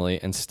occasionally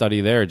and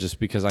study there just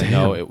because I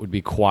know it would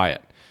be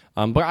quiet.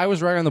 But I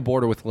was right on the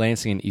border with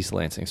Lansing and East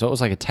Lansing, so it was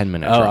like a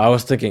 10-minute drive. Oh, I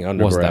was thinking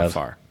undergrad. Wasn't that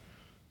far.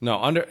 No,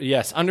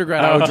 undergrad.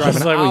 I would drive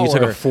an like hour. You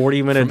took a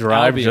 40-minute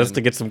drive Albion. just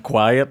to get some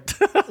quiet.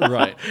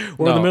 Right.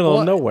 We're in the middle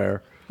of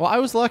nowhere. Well, I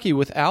was lucky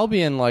with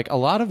Albion. Like a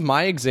lot of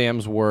my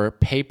exams were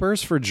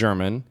papers for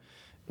German,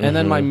 and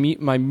then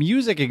my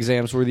music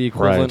exams were the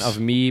equivalent of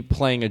me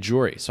playing a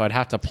jury. So I'd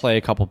have to play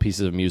a couple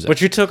pieces of music.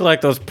 But you took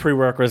like those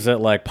prerequisite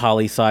like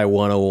poli-sci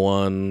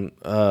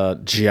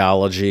 101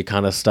 geology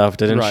kind of stuff,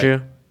 didn't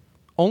you?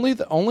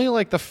 Only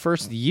like the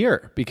first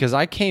year, because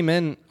I came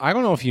in. I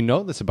don't know if you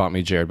know this about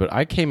me, Jared, but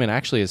I came in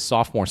actually as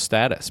sophomore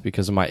status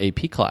because of my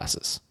AP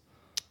classes.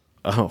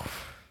 Oh,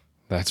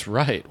 that's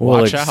right.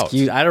 Well, Watch out.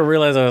 I don't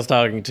realize I was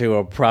talking to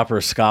a proper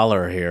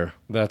scholar here.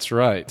 That's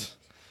right.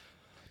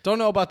 Don't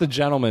know about the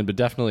gentleman, but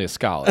definitely a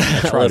scholar. I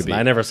try to be.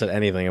 I never said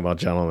anything about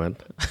gentlemen.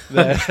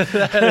 That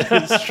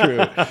is true.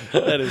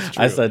 That is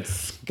true. I said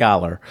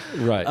scholar.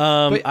 Right.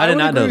 But I did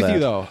not know that. You,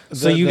 though.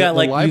 So you got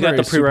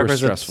the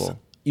prerequisites. Stressful.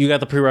 You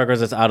got the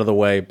prerequisites out of the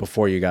way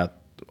before you got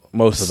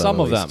most of them. Some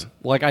of them.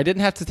 Like I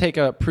didn't have to take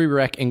a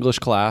prereq English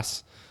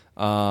class.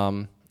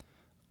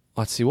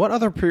 Let's see, what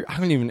other I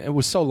don't even. It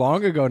was so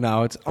long ago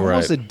now. It's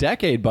almost a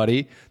decade,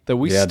 buddy, that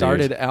we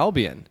started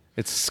Albion.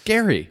 It's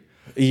scary.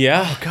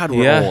 Yeah. Oh, God,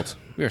 we're old.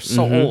 We are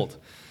so old.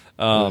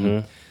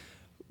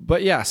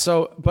 But yeah,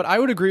 but I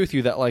would agree with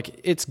you that like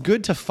it's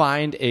good to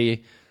find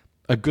a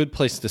good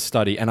place to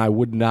study, and I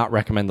would not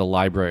recommend the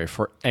library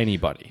for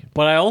anybody.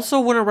 But I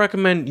also wouldn't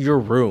recommend your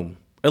room,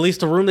 at least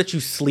the room that you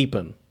sleep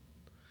in.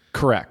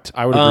 Correct.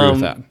 I would agree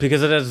with that.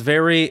 Because it is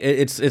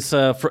it's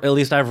for, at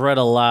least I've read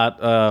a lot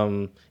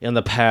in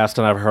the past,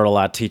 and I've heard a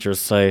lot of teachers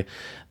say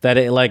that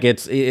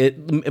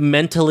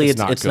mentally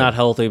it's not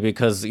healthy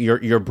because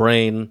your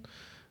brain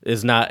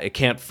is not, it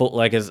can't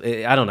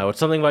I don't know, it's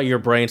something about your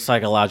brain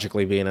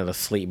psychologically being in a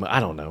sleep. I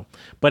don't know,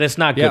 but it's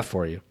not good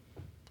for you.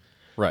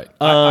 Right.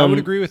 I would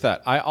agree with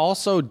that. I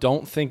also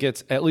don't think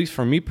it's, at least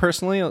for me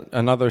personally,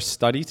 another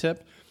study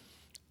tip.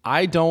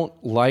 I don't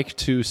like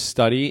to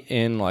study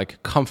in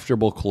like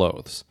comfortable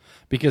clothes,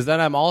 because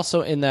then I'm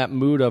also in that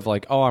mood of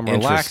like, oh, I'm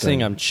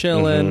relaxing, I'm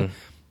chilling.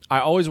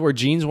 I always wear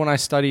jeans when I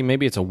study.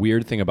 Maybe it's a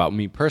weird thing about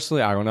me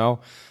personally, I don't know.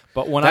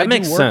 But when I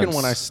do work and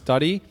when I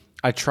study,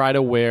 I try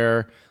to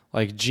wear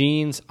like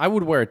jeans. I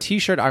would wear a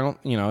t-shirt. I don't,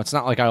 it's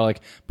not like I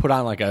like put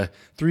on like a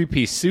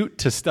 3-piece suit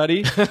to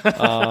study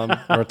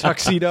or a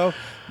tuxedo,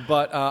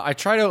 but I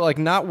try to like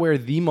not wear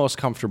the most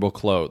comfortable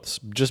clothes,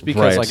 just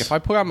because like if I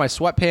put on my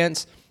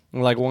sweatpants,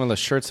 like one of the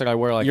shirts that I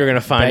wear, like you're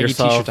gonna find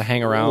yourself t-shirt to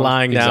hang around,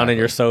 lying down in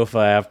your sofa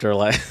after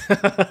like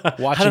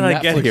watching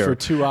Netflix for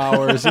 2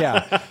 hours.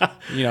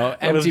 Yeah,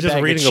 empty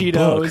bag of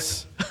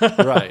Cheetos.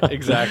 Right,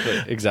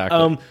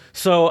 exactly.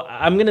 So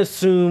I'm gonna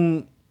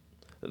assume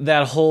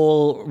that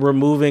whole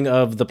removing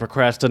of the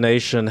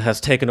procrastination has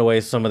taken away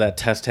some of that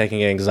test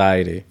taking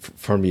anxiety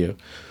from you.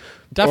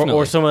 Definitely,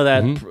 or some of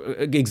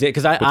that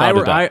because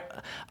I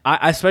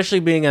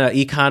especially being an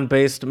econ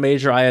based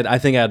major, I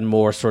think I had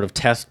more sort of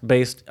test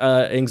based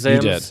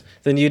exams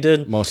than you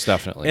did. Most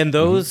definitely. And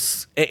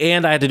those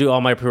and I had to do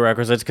all my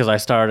prerequisites because I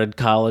started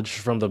college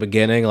from the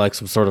beginning like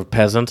some sort of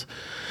peasant.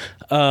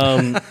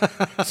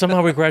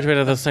 Somehow we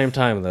graduated at the same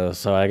time though,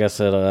 so I guess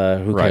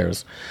who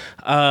cares?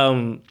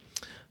 I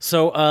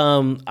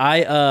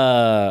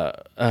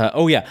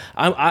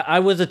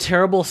was a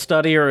terrible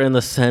studier in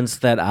the sense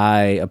that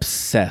I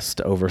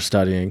obsessed over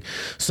studying.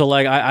 So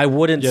like I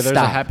wouldn't stop. There's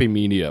a happy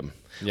medium.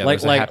 Yeah,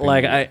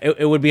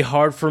 it would be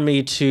hard for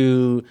me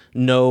to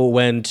know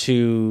when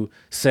to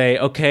say,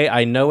 okay,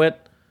 I know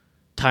it,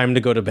 time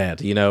to go to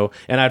bed, and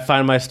I'd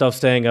find myself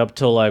staying up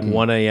till like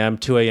 1 a.m.,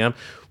 2 a.m.,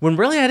 when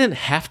really I didn't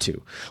have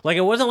to. Like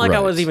it wasn't like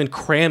I was even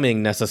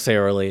cramming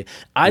necessarily.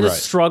 I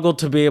just struggled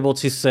to be able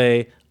to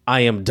say,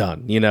 I am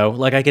done,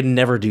 like I could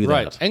never do that.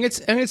 Right. And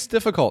it's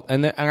difficult.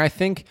 And I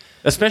think,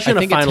 especially in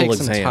a final it takes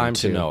exam, some time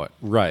too, to know it.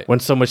 Right. When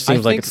so much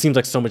seems like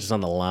so much is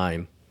on the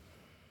line.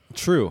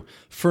 True.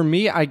 For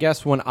me, I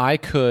guess when I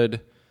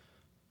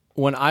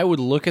would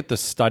look at the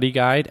study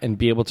guide and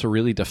be able to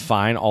really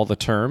define all the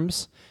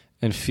terms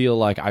and feel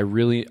like I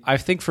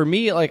think for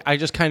me, like I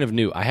just kind of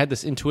knew. I had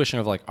this intuition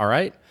of like, all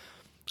right,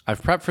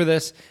 I've prepped for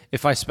this.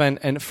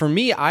 And for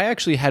me, I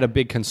actually had a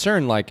big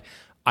concern, like,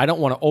 I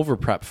don't want to over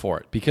prep for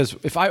it, because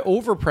if I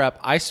over prep,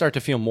 I start to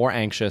feel more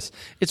anxious.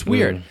 It's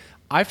weird.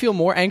 I feel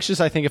more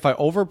anxious, I think, if I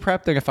over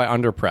prep than if I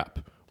under prep,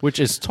 which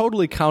is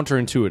totally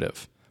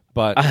counterintuitive.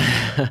 But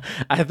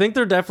I think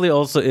there definitely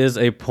also is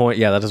a point.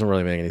 Yeah, that doesn't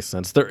really make any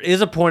sense. There is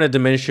a point of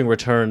diminishing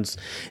returns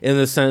in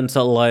the sense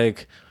that,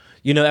 like,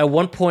 at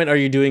one point, are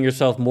you doing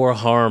yourself more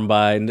harm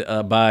by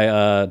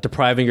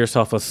depriving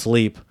yourself of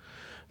sleep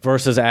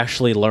versus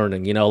actually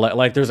learning.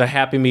 Like there's a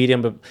happy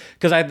medium, but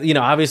because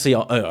obviously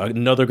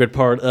another good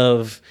part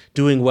of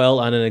doing well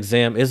on an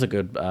exam is a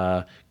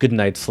good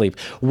night's sleep.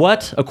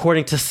 What,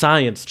 according to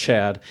science,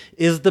 Chad,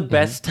 is the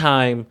best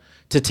time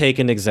to take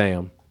an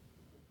exam?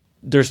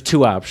 There's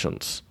two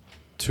options.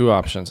 Two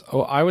options.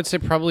 Oh, I would say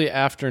probably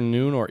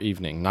afternoon or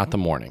evening, not the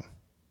morning.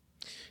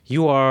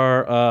 You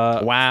are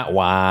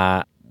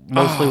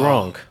mostly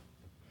wrong.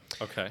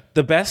 Okay.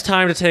 The best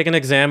time to take an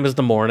exam is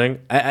the morning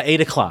at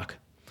 8 o'clock.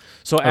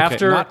 So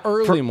after not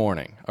early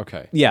morning.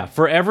 Okay. Yeah,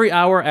 for every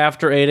hour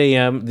after 8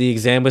 a.m., the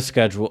exam was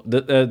scheduled.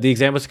 The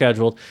exam was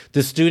scheduled.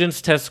 The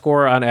student's test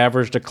score on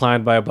average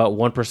declined by about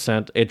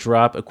 1%, a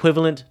drop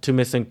equivalent to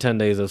missing 10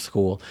 days of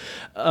school.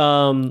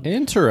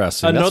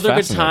 Interesting. Another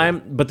good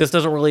time, but this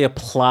doesn't really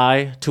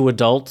apply to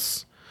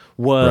adults,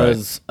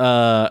 was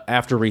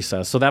after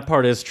recess. So that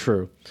part is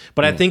true.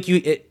 But I think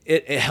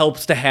it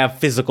helps to have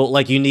physical,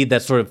 like you need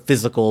that sort of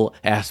physical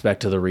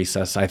aspect to the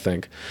recess, I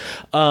think.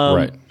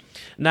 Right.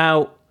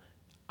 Now,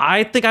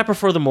 I think I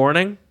prefer the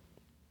morning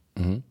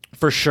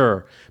for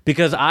sure,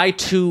 because I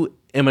too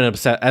am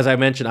as I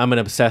mentioned, I'm an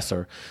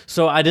obsessor.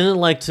 So I didn't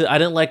like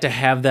to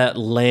have that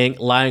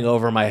lying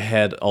over my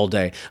head all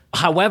day.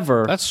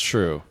 However, That's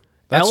true.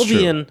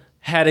 Albion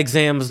had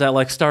exams that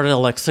like started at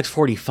like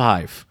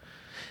 6:45.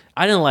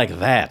 I didn't like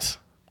that.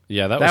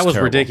 Yeah, that was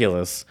terrible.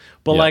 ridiculous.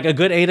 But like a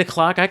good 8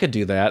 o'clock, I could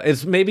do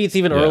that. Maybe it's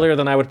even Yeah. earlier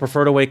than I would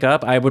prefer to wake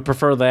up. I would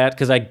prefer that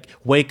because I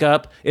wake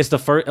up. It's the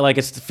first, like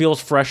it feels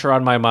fresher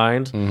on my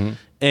mind,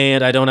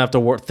 and I don't have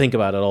to think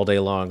about it all day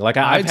long. Like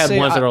I've I'd had say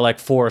ones that are like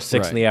 4 or 6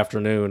 in Right. the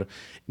afternoon,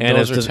 and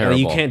Those it's are just, terrible.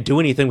 you can't do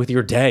anything with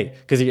your day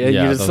because you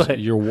just like,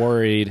 you're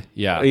worried.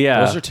 Yeah,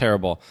 Yeah. those are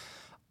terrible.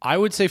 I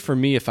would say for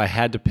me, if I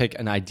had to pick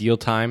an ideal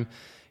time,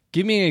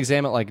 give me an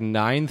exam at like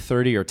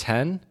 9:30 or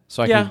 10,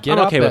 so I Yeah, can get I'm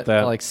up okay at with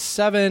that. like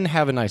 7,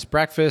 have a nice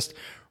breakfast,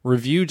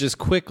 review just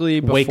quickly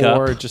before Wake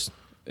up. just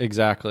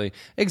exactly.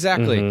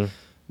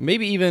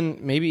 Maybe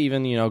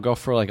even go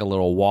for like a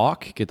little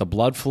walk, get the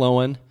blood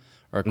flowing.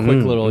 Or a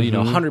quick little,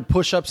 100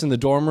 push-ups in the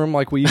dorm room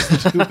like we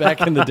used to do back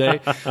in the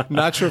day.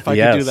 Not sure if I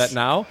could do Yes. that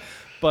now,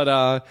 but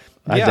I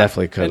yeah.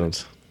 definitely And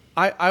couldn't.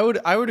 I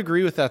would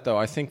agree with that though.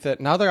 I think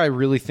that now that I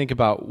really think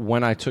about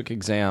when I took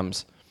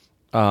exams,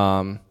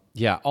 although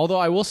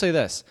I will say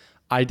this,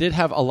 I did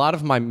have a lot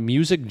of my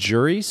music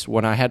juries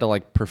when I had to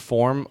like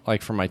perform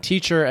like for my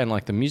teacher and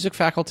like the music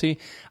faculty.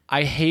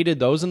 I hated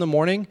those in the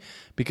morning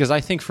because I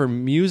think for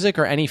music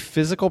or any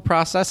physical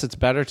process, it's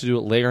better to do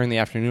it later in the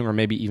afternoon or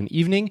maybe even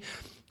evening.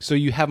 So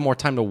you have more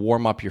time to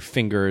warm up your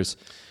fingers.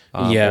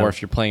 Or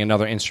if you're playing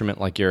another instrument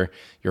like your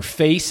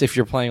face, if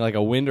you're playing like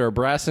a wind or a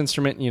brass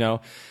instrument, and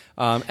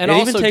It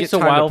also even takes get a time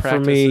to while for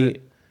practice me.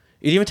 it.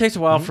 It even takes a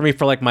while for me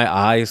for like my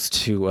eyes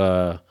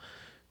to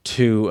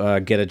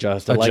get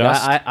adjusted. Like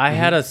Adjust? I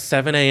had a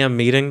 7 a.m.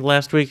 meeting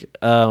last week,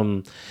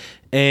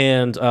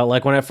 and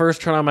like when I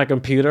first turned on my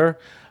computer,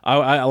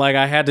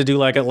 I had to do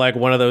like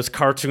one of those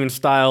cartoon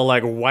style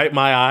like wipe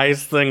my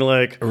eyes thing.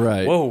 Like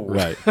whoa,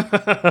 Right.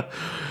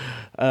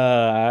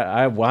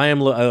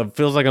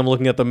 feels like I'm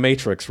looking at the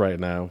Matrix right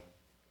now.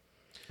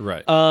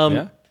 Right.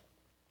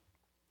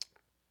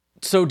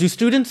 So do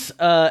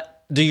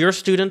your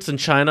students in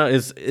China,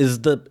 is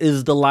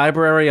the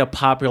library a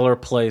popular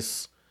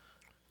place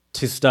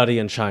to study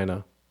in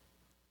China?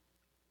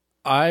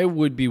 I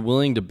would be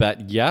willing to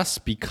bet yes,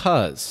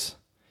 because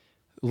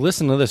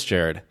listen to this,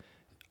 Jared.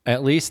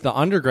 At least the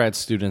undergrad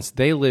students,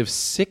 they live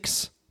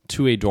 6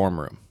 to a dorm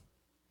room.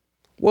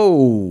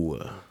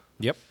 Whoa.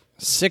 Yep.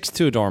 6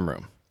 to a dorm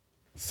room.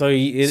 So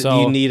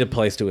you need a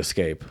place to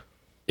escape.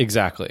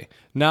 Exactly.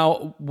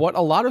 Now, what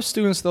a lot of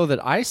students, though,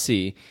 that I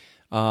see,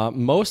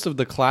 most of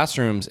the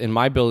classrooms in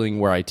my building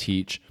where I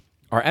teach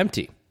are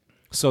empty.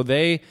 So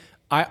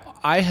I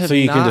have So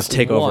you not can just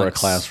take over a once-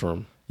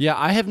 classroom. Yeah,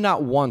 I have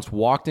not once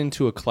walked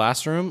into a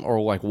classroom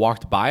or like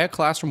walked by a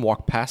classroom,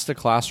 walked past a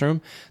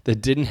classroom that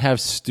didn't have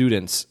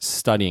students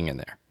studying in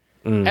there.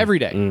 Every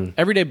day.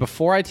 Every day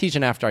before I teach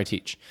and after I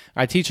teach.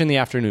 I teach in the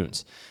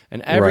afternoons.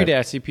 And every Right. day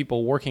I see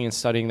people working and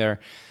studying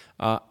there.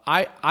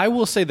 I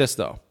will say this,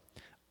 though.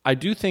 I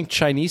do think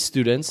Chinese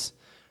students,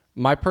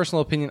 my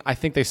personal opinion, I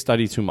think they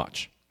study too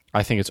much.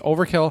 I think it's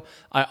overkill.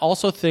 I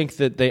also think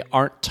that they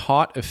aren't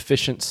taught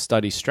efficient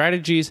study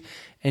strategies.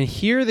 And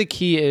here the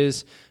key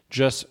is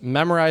just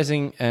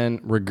memorizing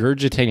and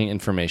regurgitating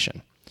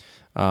information.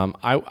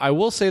 I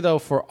will say, though,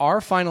 for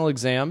our final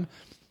exam,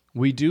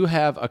 we do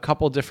have a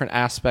couple different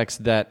aspects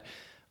that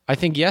I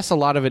think, yes, a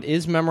lot of it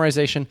is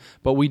memorization,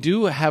 but we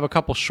do have a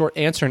couple short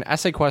answer and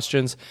essay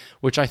questions,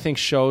 which I think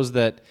shows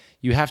that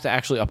you have to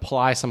actually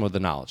apply some of the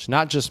knowledge.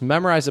 Not just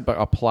memorize it, but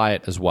apply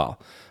it as well.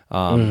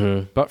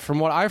 But from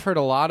what I've heard,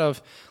 a lot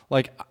of,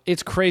 like,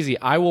 it's crazy.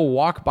 I will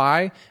walk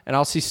by and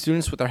I'll see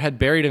students with their head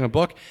buried in a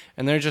book,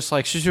 and they're just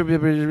like,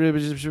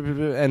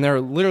 and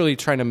they're literally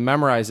trying to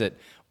memorize it,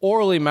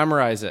 orally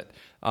memorize it,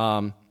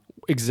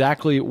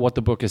 exactly what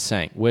the book is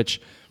saying,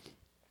 which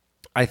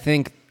I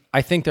think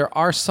there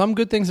are some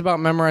good things about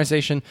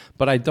memorization,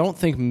 but I don't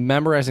think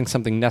memorizing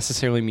something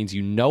necessarily means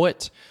you know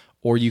it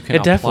or you can It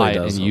apply definitely it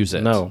and doesn't. use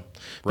it. No,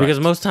 because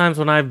Right. most times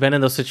when I've been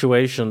in those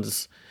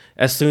situations,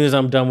 as soon as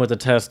I'm done with the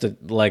test,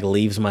 it like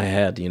leaves my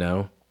head.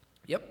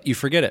 Yep. You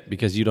forget it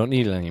because you don't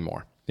need it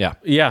anymore. Yeah.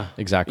 Yeah,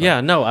 Exactly.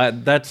 Yeah, no, I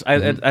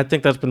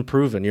think that's been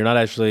proven. You're not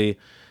actually,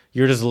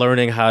 you're just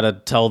learning how to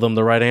tell them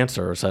the right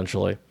answer,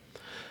 essentially.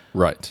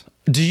 Right.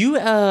 Do you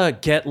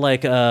get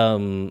like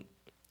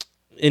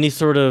any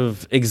sort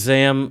of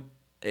exam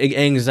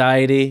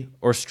anxiety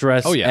or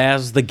stress Oh, yeah.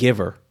 as the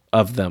giver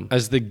of them?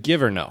 As the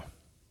giver, no.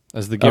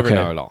 As the giver, Okay.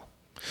 no at all.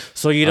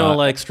 So you don't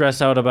like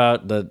stress out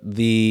about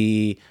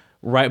the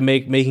right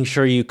making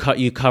sure you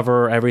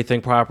cover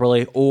everything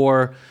properly,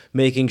 or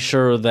making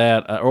sure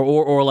that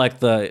or like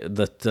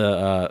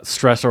the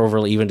stress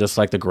over even just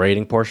like the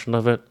grading portion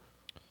of it.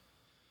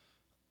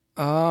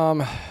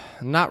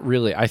 Not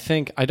really. I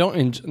think I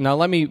don't. Now,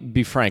 let me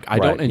be frank. I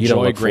Right. don't You don't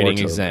enjoy look forward grading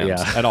to it, exams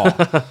yeah. at all.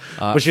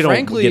 But you don't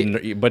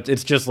frankly, but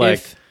it's just like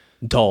if-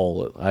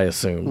 dull, I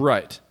assume.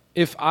 right.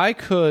 If I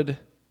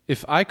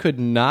could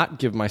not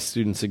give my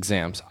students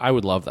exams, I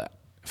would love that.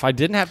 If I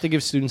didn't have to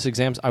give students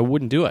exams, I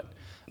wouldn't do it.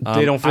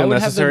 They don't I feel would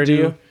have necessary them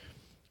to do- you?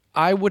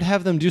 I would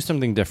have them do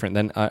something different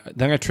than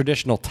a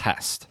traditional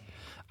test.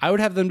 I would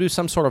have them do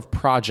some sort of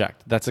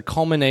project that's a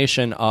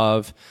culmination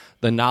of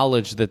the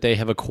knowledge that they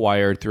have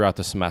acquired throughout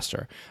the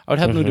semester. I would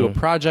have them do a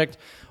project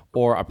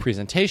or a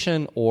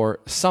presentation or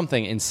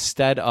something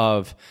instead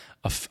of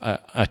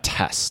a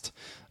test.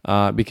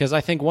 Because I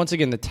think, once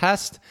again, the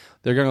test,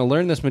 they're going to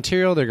learn this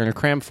material, they're going to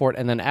cram for it,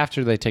 and then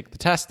after they take the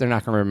test, they're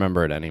not going to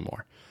remember it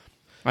anymore.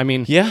 I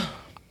mean, Yeah.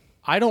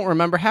 I don't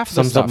remember half of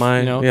the Sums stuff. up my-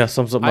 you know? yeah,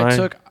 sums up I my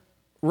took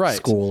right.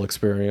 School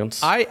experience.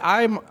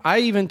 I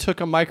even took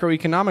a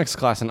microeconomics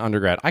class in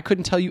undergrad. I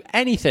couldn't tell you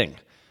anything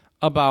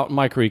about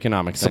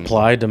microeconomics anymore.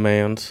 Supply,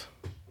 demand,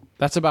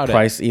 That's about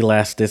price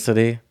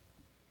elasticity.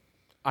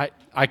 it.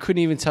 I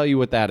couldn't even tell you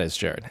what that is,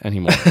 Jared,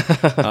 anymore.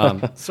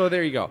 So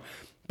there you go.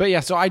 But yeah,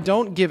 so I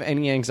don't give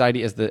any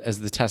anxiety as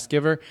the test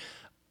giver.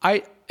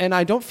 I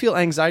don't feel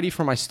anxiety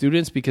for my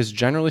students because,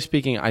 generally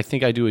speaking, I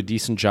think I do a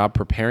decent job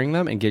preparing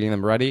them and getting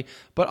them ready.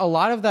 But a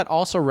lot of that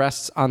also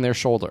rests on their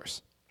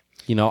shoulders.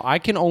 You know, I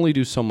can only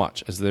do so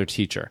much as their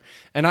teacher.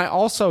 And I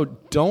also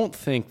don't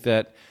think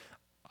that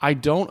I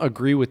don't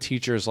agree with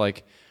teachers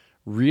like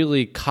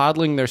really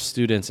coddling their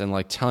students and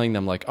like telling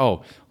them like,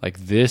 oh, like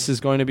this is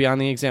going to be on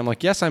the exam.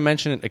 Like, yes, I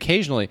mention it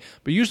occasionally,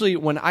 but usually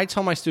when I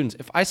tell my students,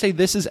 if I say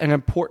this is an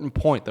important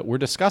point that we're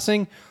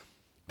discussing,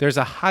 there's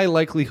a high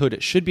likelihood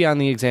it should be on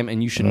the exam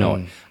and you should know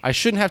it. I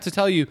shouldn't have to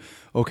tell you,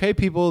 okay,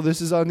 people,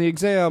 this is on the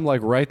exam,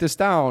 like write this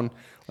down.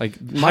 Like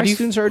my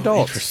students are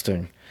adults.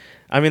 Interesting.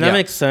 I mean, that Yeah.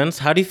 makes sense.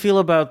 How do you feel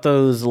about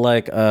those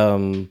like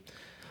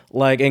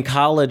in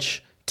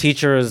college,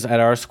 teachers at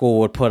our school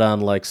would put on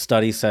like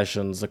study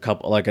sessions a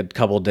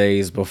couple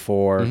days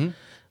before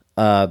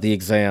the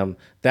exam.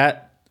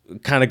 That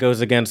kind of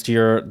goes against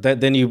your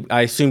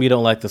I assume you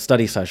don't like the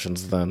study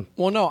sessions then.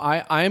 Well, no,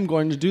 I am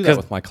going to do that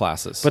with my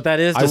classes. But that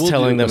is I just will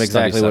telling do them a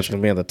study exactly what's session.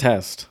 going to be on the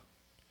test.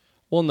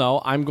 Well,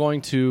 no, I'm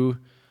going to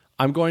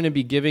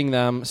be giving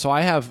them. So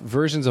I have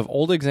versions of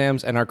old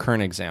exams and our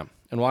current exam.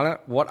 And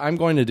what I'm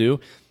going to do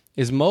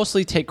is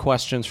mostly take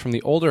questions from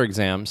the older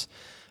exams,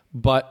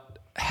 but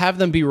have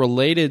them be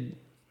related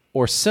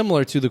or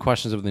similar to the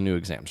questions of the new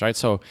exams, right?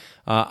 So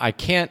I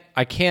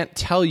can't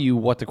tell you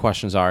what the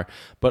questions are,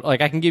 but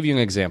like I can give you an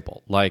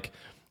example. Like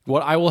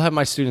what I will have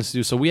my students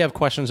do. So we have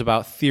questions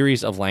about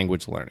theories of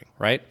language learning,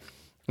 right?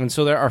 And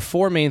so there are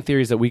four main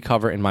theories that we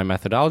cover in my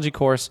methodology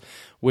course,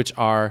 which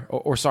are,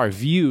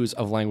 views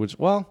of language.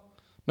 Well,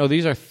 no,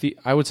 these are,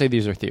 I would say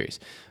these are theories.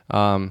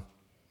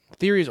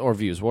 Theories or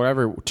views,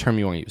 whatever term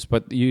you want to use.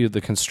 But the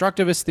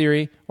constructivist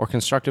theory or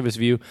constructivist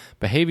view,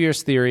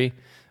 behaviorist theory,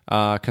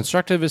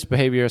 constructivist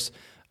behaviorist,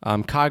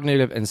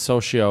 cognitive and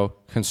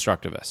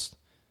socio-constructivist.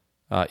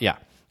 Yeah.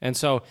 And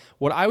so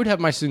what I would have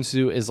my students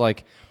do is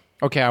like,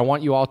 okay, I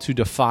want you all to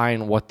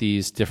define what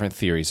these different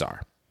theories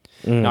are.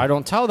 Now, I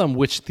don't tell them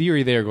which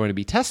theory they are going to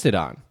be tested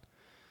on,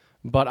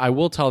 but I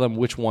will tell them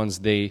which ones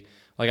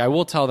I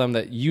will tell them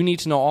that you need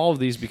to know all of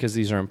these because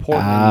these are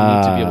important and you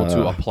need to be able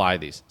to apply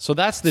these. So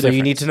that's the So difference.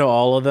 you need to know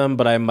all of them,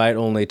 but I might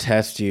only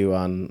test you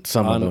on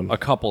some of them. a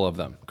couple of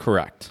them.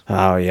 Correct.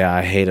 Oh yeah,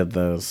 I hated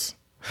those.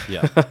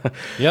 Yeah.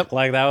 Yep.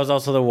 Like that was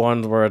also the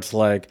one where it's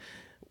like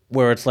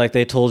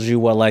they told you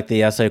what like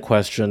the essay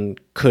question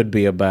could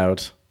be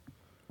about,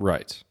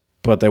 Right.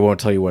 but they won't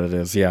tell you what it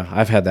is. Yeah,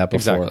 I've had that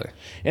before. Exactly.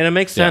 And it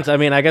makes sense. I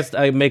mean, I guess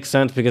it makes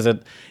sense because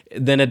it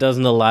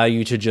doesn't allow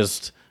you to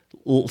just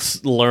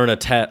learn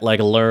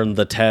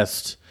the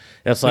test.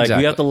 It's like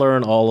Exactly. you have to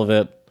learn all of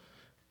it,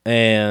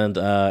 and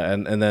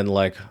then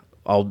like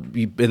I'll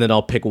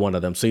pick one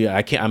of them. So yeah,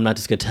 I'm not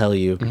just gonna tell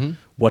you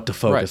what to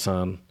focus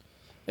on.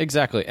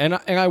 Exactly. And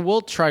I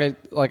will try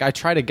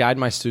to guide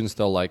my students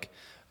though, like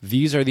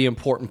these are the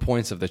important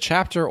points of the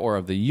chapter or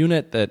of the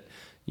unit that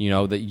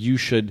you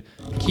should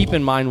keep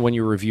in mind when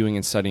you're reviewing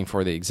and studying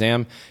for the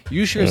exam.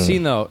 You should have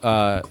seen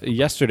though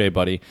yesterday,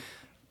 buddy,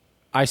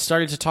 I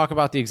started to talk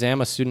about the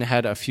exam. A student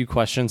had a few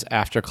questions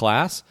after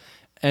class,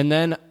 and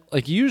then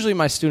like usually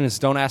my students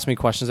don't ask me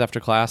questions after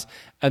class,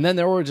 and then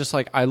there were just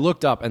like I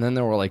looked up, and then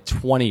there were like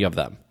 20 of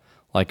them,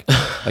 like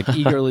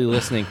eagerly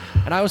listening,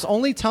 and I was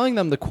only telling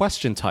them the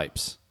question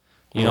types.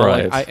 You know,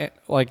 Right.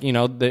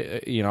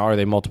 are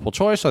they multiple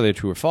choice? Are they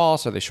true or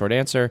false? Are they short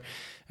answer?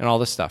 And all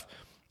this stuff.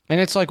 And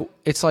it's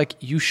like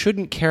you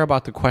shouldn't care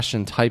about the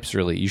question types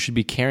really. You should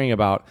be caring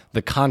about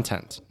the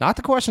content, not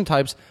the question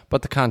types,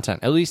 but the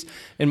content. At least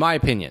in my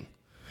opinion.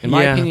 In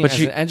my opinion, as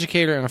an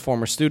educator and a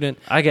former student,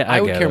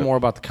 I would care more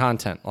about the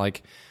content.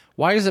 Like,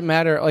 why does it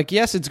matter? Like,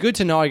 yes, it's good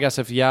to know, I guess,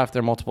 if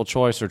they're multiple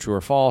choice or true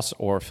or false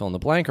or fill in the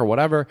blank or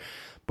whatever.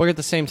 But at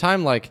the same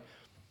time, like,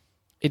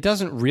 it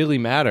doesn't really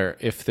matter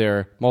if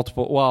they're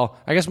multiple. Well,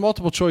 I guess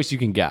multiple choice you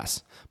can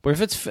guess, but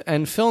if it's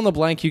and fill in the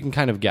blank, you can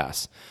kind of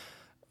guess.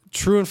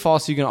 True and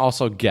false, you can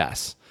also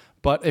guess.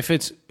 But if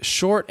it's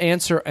short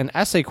answer and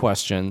essay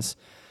questions,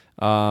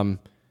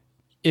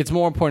 it's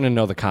more important to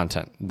know the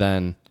content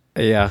than.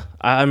 Yeah,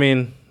 I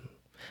mean,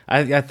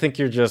 I think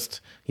you're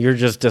just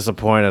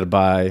disappointed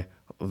by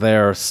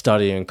their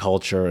studying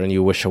culture, and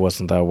you wish it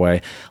wasn't that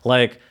way.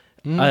 Like,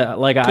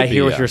 I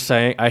hear what you're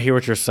saying. I hear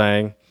what you're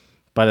saying,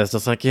 but it's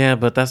just like, yeah,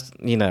 but that's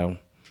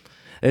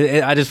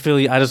I just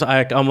feel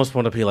I almost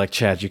want to be like,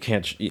 Chad, you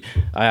can't.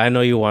 I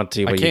know you want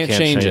to, but you can't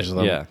change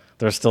them. Yeah,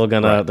 they're still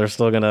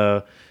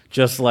gonna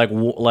just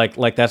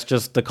like that's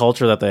just the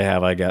culture that they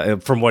have. I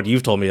guess from what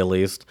you've told me at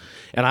least,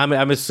 and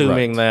I'm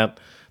assuming that.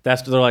 They're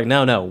like,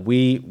 no,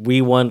 we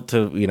want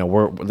to,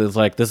 there's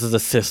like, this is a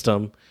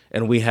system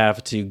and we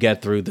have to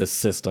get through this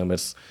system.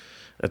 It's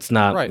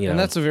not, right. And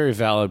that's a very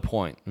valid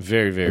point.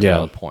 Very, very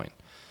valid point.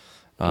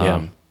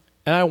 And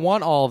I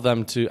want all of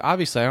them to,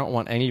 obviously I don't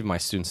want any of my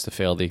students to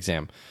fail the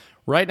exam.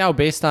 Right now,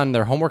 based on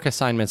their homework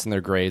assignments and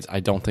their grades,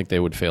 I don't think they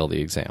would fail the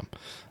exam.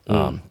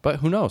 But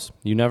who knows?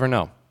 You never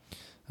know.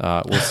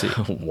 We'll see.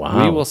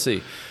 Wow. We will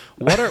see.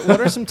 What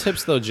are some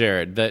tips though,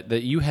 Jared,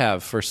 that you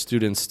have for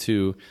students?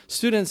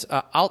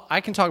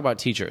 I can talk about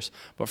teachers,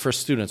 but for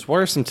students, what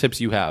are some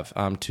tips you have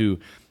to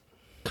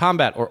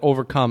combat or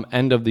overcome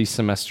end of the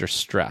semester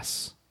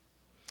stress?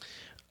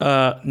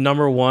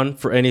 Number one,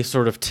 for any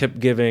sort of tip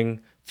giving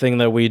thing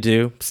that we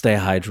do, stay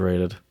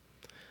hydrated.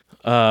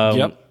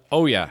 Yep.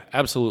 Oh yeah,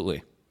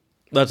 absolutely.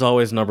 That's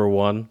always number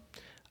one.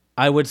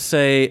 I would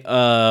say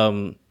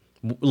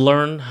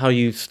learn how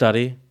you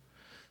study.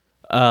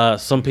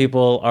 Some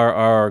people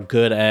are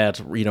good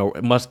at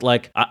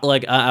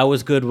I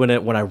was good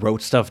when I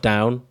wrote stuff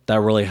down. That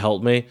really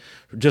helped me.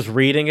 Just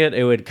reading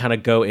it would kind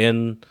of go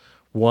in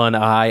one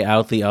eye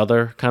out the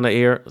other kind of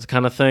ear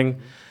kind of thing.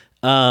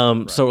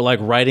 So like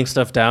writing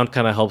stuff down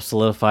kind of helps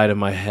solidify it in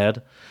my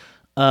head.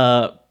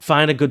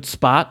 Find a good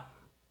spot.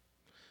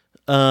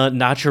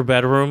 Not your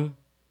bedroom.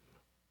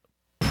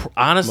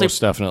 Honestly, most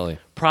definitely.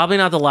 Probably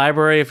not the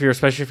library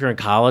especially if you're in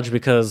college,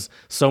 because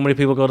so many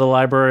people go to the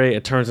library.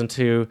 It turns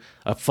into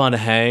a fun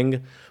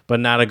hang, but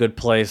not a good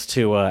place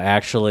to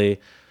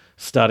actually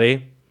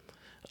study.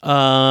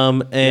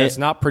 And it's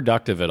not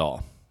productive at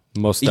all.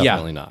 Most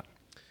definitely not.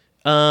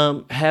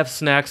 Have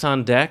snacks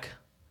on deck.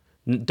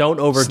 Don't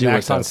overdo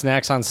it.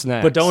 Snacks on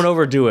snacks. But don't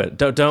overdo it.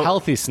 Don't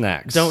healthy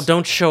snacks.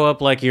 Don't show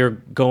up like you're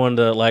going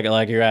to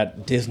like you're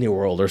at Disney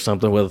World or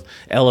something with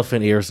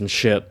elephant ears and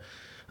shit.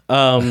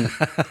 Or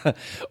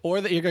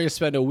that you're going to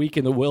spend a week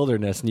in the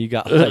wilderness and you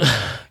got like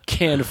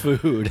canned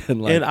food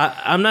and like. And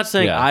I'm not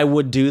saying I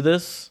would do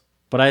this,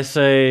 but I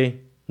say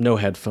no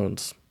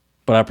headphones.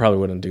 But I probably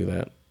wouldn't do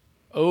that.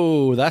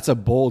 Oh, that's a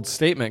bold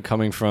statement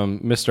coming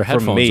from Mr.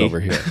 Headphones over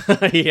here.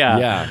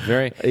 Yeah,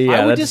 very.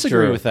 I would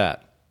disagree with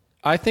that.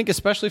 I think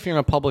especially if you're in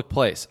a public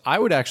place, I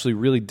would actually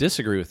really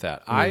disagree with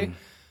that.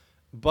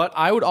 But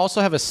I would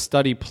also have a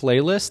study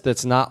playlist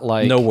that's not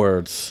like no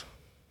words.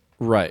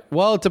 Right.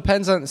 Well, it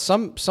depends on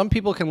some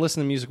people can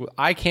listen to music.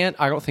 I can't.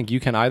 I don't think you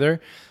can either.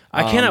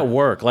 I can at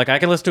work. Like I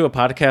can listen to a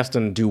podcast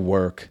and do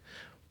work,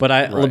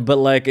 but but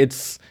like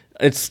it's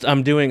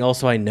I'm doing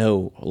also I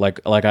know like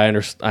I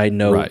understand I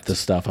know the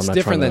stuff. It's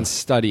different than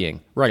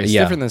studying. Right. It's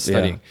different than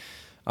studying.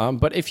 Yeah.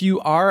 But if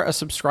you are a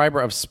subscriber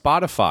of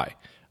Spotify,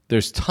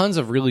 there's tons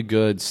of really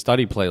good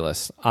study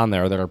playlists on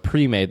there that are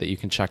pre-made that you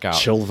can check out.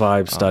 Chill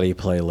Vibe study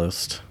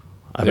playlist.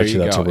 I bet you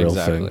that's a real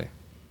thing.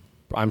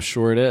 I'm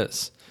sure it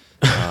is.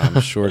 I'm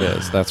sure it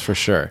is. That's for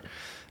sure.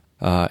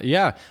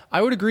 I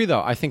would agree,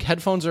 though. I think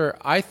headphones are,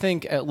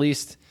 at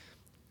least,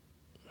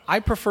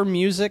 I prefer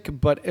music,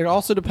 but it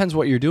also depends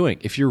what you're doing.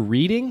 If you're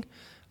reading,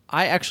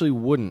 I actually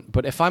wouldn't.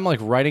 But if I'm like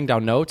writing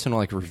down notes and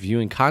like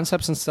reviewing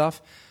concepts and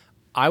stuff,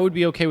 I would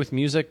be okay with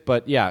music.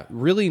 But yeah,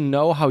 really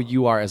know how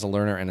you are as a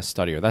learner and a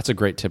studier. That's a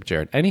great tip,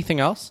 Jared.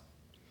 Anything else?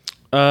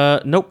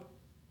 Nope.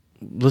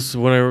 Let's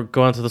when I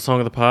go on to the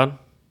song of the pod.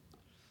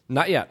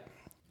 Not yet.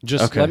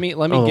 Just okay. let me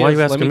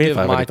give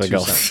my 2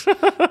 cents.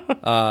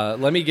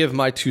 Let me give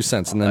my 2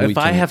 cents, and then if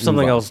I have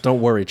something else,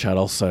 don't worry, Chad.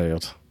 I'll say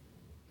it.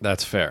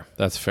 That's fair.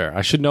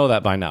 I should know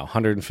that by now.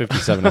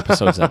 157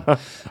 episodes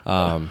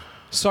in.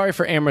 Sorry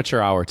for amateur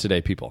hour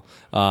today, people.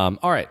 All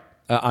right,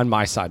 on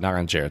my side, not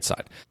on Jared's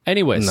side.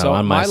 Anyway, no, so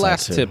on my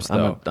last too. tips,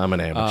 though, I'm an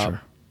amateur.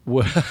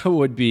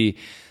 would be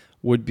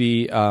would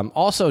be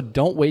also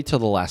don't wait till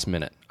the last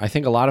minute. I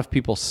think a lot of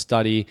people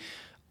study.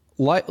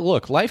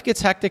 Look, life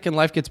gets hectic and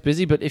life gets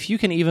busy, but if you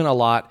can even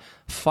allot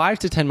 5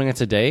 to 10 minutes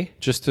a day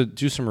just to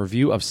do some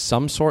review of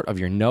some sort of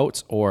your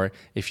notes, or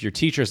if your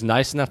teacher is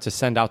nice enough to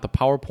send out the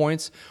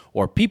PowerPoints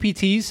or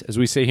PPTs, as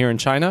we say here in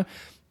China,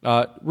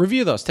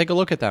 review those. Take a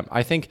look at them.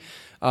 I think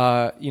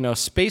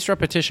spaced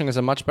repetition is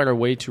a much better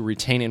way to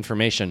retain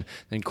information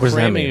than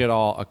cramming it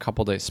all a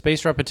couple days.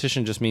 Spaced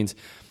repetition just means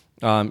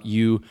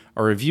you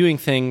are reviewing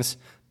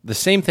the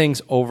same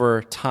things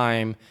over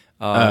time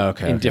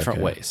in different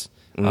ways.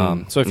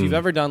 So if you've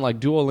ever done like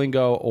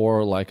Duolingo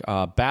or like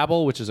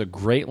Babbel, which is a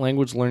great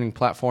language learning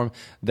platform,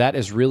 that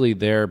is really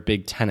their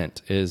big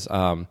tenet is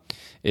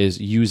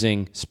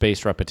using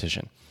spaced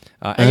repetition.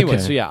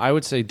 So yeah, I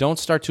would say don't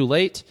start too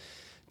late.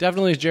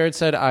 Definitely, as Jared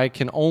said, I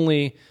can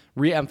only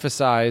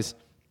re-emphasize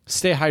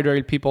stay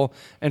hydrated, people.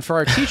 And for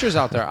our teachers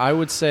out there, I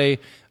would say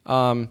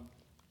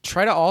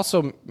try to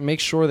also make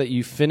sure that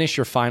you finish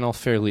your final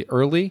fairly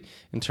early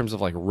in terms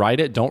of like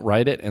don't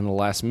write it in the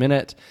last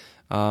minute.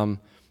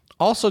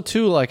 Also,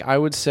 too, like I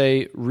would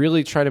say,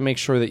 really try to make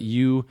sure that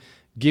you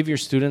give your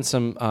students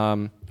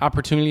some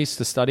opportunities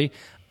to study.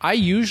 I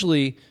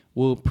usually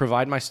will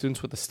provide my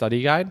students with a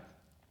study guide.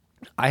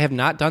 I have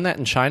not done that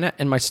in China,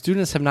 and my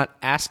students have not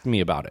asked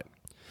me about it.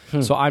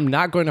 So I'm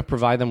not going to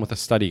provide them with a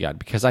study guide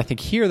because I think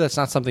here that's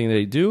not something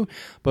they do.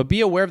 But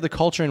be aware of the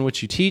culture in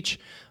which you teach.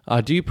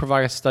 Do you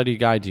provide a study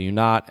guide? Do you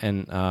not?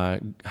 And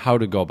how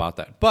to go about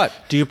that. But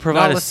do you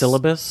provide a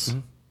syllabus? Mm-hmm.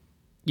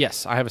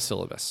 Yes, I have a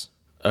syllabus.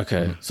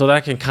 Okay. So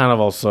that can kind of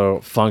also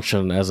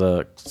function as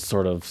a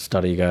sort of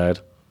study guide.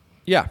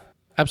 Yeah,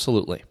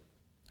 absolutely.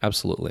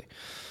 Absolutely.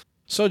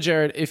 So,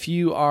 Jared, if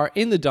you are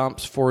in the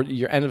dumps for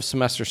your end of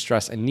semester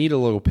stress and need a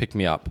little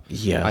pick-me-up,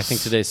 yes, I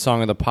think today's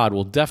song of the pod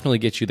will definitely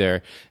get you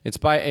there. It's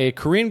by a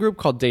Korean group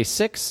called Day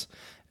 6,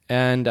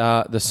 and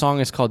the song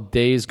is called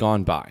Days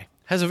Gone By.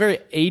 Has a very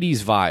 80s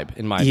vibe,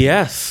 in my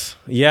opinion.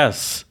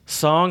 Yes.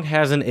 Song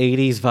has an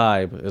 80s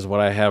vibe, is what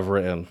I have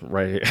written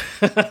right here.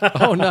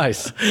 Oh,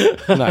 nice.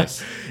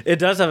 Nice. It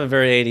does have a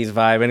very 80s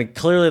vibe, and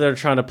clearly they're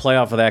trying to play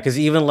off of that, because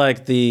even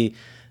like the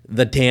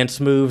dance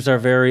moves are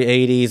very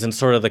 80s, and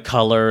sort of the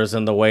colors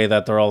and the way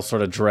that they're all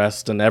sort of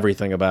dressed and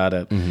everything about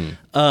it.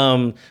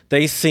 Mm-hmm.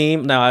 They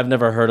seem, now I've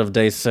never heard of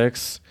Day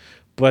 6,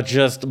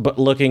 but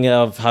looking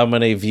at how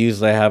many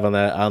views they have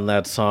on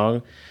that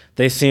song,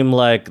 they seem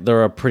like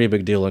they're a pretty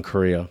big deal in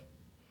Korea.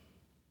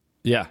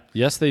 Yeah,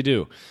 yes, they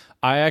do.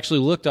 I actually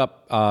looked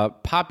up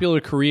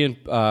popular Korean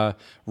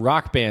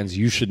rock bands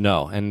you should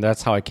know, and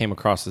that's how I came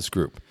across this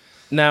group.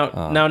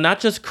 Now, not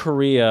just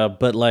Korea,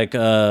 but like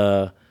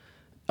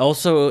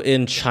also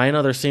in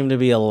China, there seem to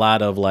be a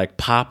lot of like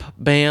pop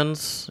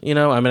bands. I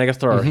mean, I guess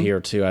there are here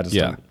too. I just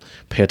don't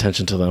pay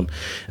attention to them.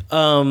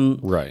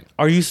 Right.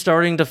 Are you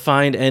starting to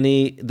find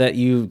any that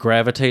you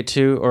gravitate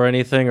to, or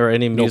anything, or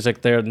any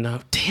music there?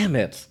 No, damn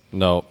it.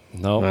 No.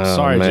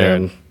 Sorry, man.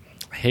 Jared.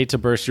 I hate to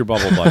burst your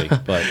bubble, buddy,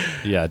 but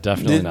yeah,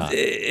 definitely not.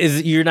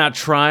 You're not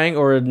trying,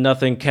 or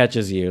nothing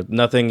catches you?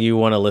 Nothing you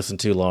want to listen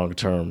to long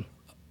term?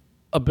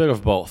 A bit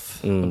of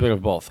both. A bit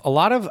of both. A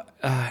lot of,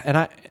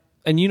 I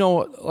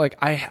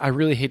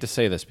really hate to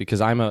say this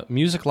because I'm a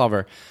music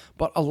lover,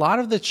 but a lot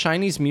of the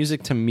Chinese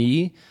music to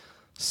me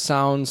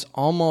sounds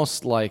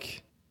almost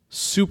like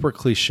super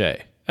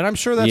cliche. And I'm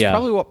sure that's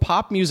probably what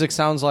pop music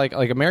sounds like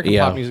American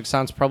pop music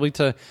sounds probably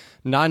to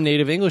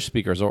non-native English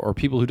speakers or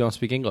people who don't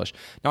speak English.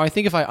 Now, I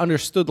think if I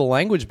understood the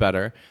language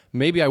better,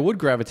 maybe I would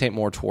gravitate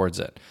more towards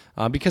it.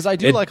 Because I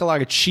do like a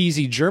lot of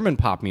cheesy German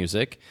pop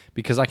music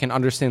because I can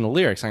understand the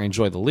lyrics. I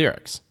enjoy the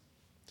lyrics.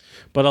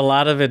 But a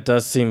lot of it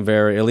does seem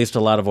very, at least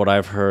a lot of what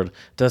I've heard,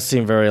 does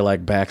seem very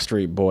like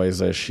Backstreet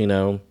Boys-ish,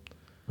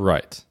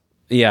 Right.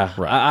 Yeah,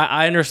 right.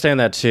 I understand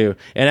that too.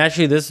 And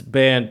actually, this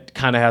band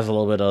kind of has a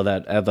little bit of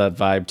that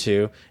vibe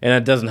too. And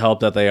it doesn't help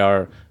that they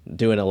are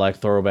doing it like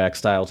throwback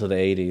style to the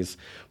 80s.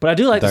 But I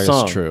do like the song.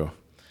 That is true.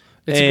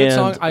 It's a good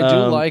song. I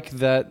do like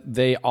that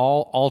they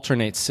all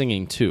alternate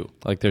singing too.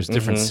 Like there's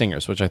different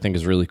singers, which I think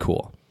is really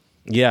cool.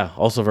 Yeah,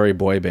 also very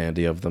boy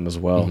bandy of them as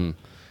well. Mm-hmm.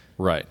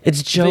 Right.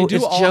 It's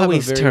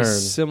Joey's turn.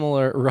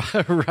 Similar,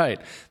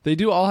 right. They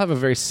do all have a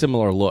very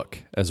similar look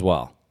as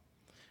well.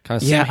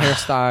 Kind of same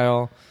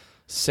hairstyle.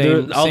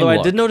 Although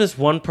I did notice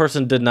one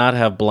person did not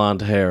have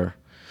blonde hair,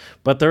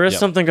 but there is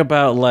something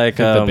about like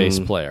the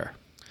bass player,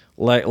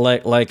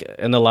 like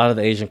in a lot of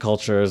the Asian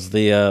cultures,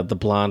 the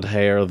blonde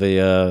hair,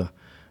 the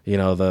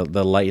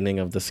lightening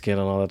of the skin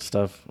and all that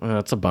stuff.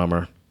 It's a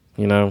bummer,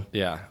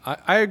 Yeah,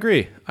 I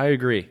agree.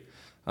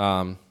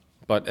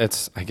 But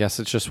I guess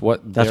it's just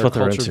what that's their what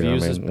culture into,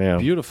 views as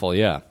beautiful.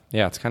 Yeah,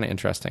 it's kind of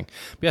interesting.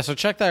 But yeah, so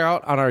check that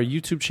out on our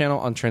YouTube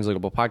channel,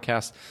 Untranslatable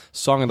Podcast,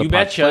 Song of the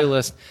Pod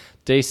playlist.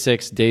 Day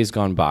 6, Days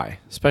Gone By,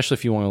 especially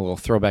if you want a little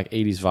throwback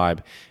 80s vibe,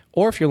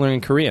 or if you're learning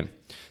Korean.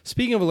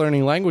 Speaking of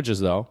learning languages,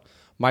 though,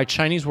 my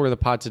Chinese word of the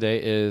pod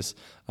today is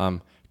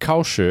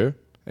kaoshi,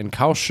 and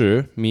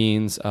kaoshi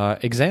means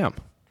exam.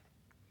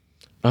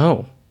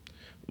 Oh,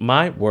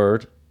 my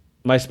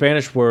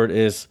Spanish word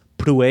is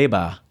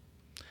prueba.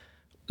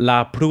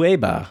 La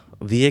prueba,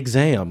 the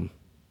exam.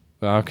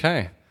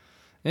 Okay.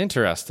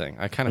 Interesting.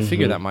 I kind of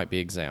figured that might be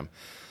exam.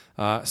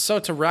 So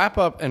to wrap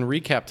up and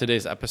recap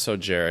today's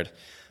episode, Jared,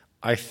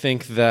 I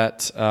think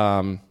that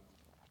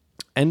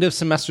end of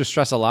semester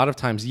stress a lot of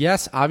times,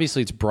 yes,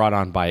 obviously it's brought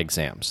on by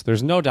exams.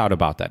 There's no doubt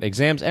about that.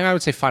 Exams, and I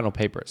would say final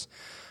papers.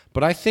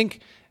 But I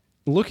think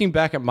looking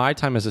back at my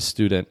time as a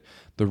student,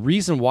 the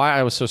reason why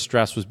I was so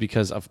stressed was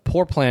because of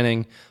poor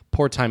planning,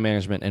 poor time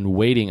management, and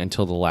waiting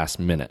until the last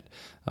minute.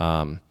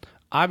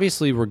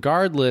 Obviously,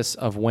 regardless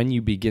of when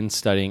you begin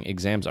studying,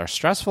 exams are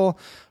stressful,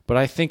 but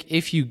I think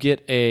if you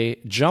get a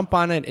jump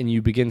on it and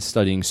you begin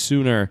studying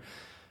sooner,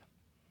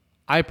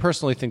 I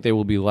personally think they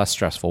will be less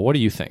stressful. What do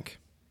you think?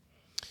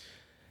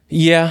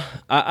 Yeah,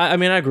 I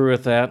mean, I agree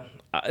with that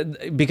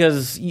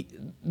because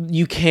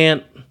you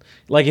can't,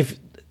 like, if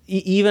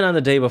even on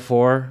the day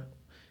before,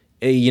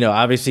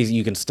 obviously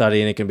you can study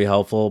and it can be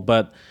helpful,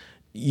 but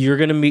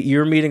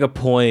you're meeting a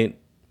point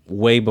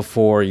way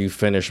before you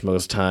finish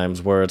most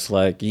times where it's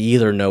like you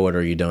either know it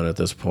or you don't at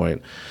this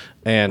point.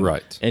 And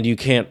right. And you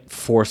can't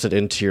force it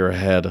into your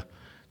head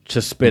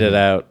to spit it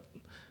out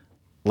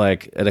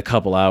like at a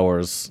couple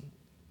hours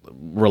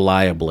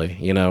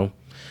reliably,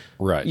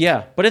 Right.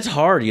 Yeah, but it's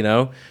hard,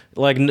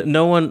 Like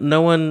no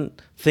one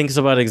thinks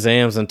about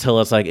exams until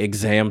it's like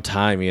exam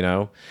time,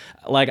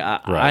 Like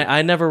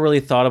I never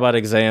really thought about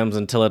exams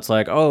until it's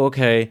like, oh,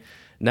 okay,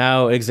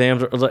 now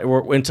exams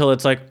are, until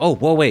it's like, oh,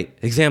 well, wait,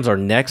 exams are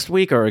next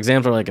week or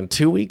exams are like in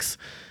 2 weeks.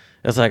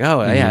 It's like,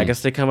 oh, yeah, I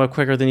guess they come up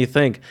quicker than you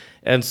think.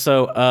 And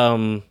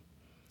so,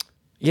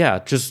 yeah,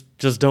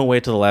 just don't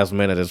wait till the last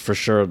minute is for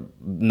sure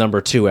number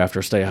 2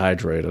 after stay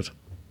hydrated.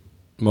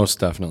 Most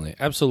definitely.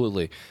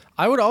 Absolutely.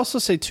 I would also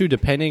say, too,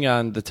 depending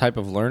on the type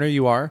of learner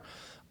you are,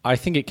 I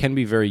think it can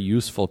be very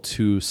useful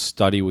to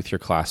study with your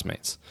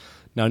classmates.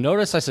 Now,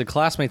 notice I said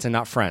classmates and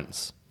not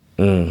friends.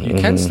 You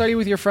can study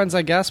with your friends,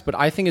 I guess, but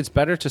I think it's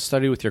better to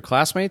study with your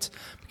classmates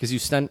because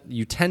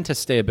you tend to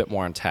stay a bit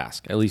more on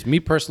task. At least me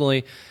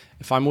personally,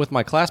 if I'm with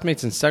my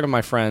classmates instead of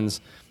my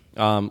friends,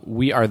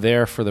 we are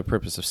there for the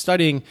purpose of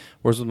studying,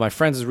 whereas with my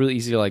friends, it's really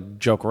easy to like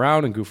joke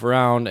around and goof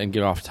around and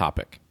get off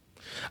topic.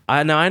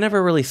 I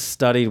never really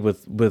studied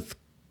with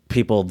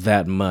people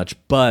that much,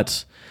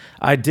 but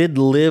I did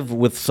live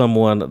with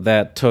someone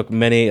that took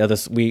many of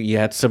this. We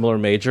had similar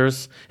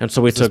majors, and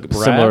so we took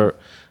similar.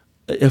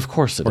 Of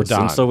course it is.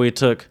 Don? And so we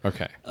took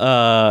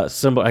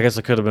similar. I guess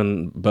it could have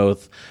been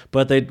both,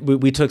 but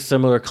we took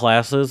similar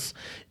classes,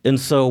 and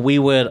so we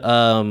would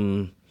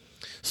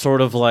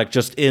sort of like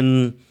just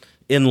in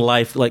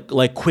life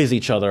like quiz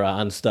each other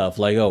on stuff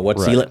like, oh,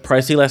 what's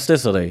price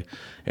elasticity,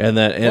 and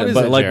then what is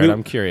but it, like Jared?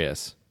 I'm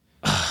curious.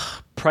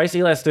 Price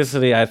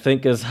elasticity, I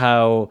think, is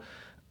how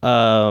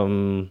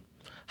demand,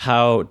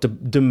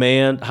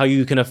 how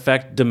you can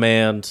affect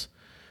demand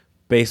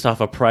based off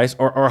of price,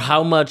 or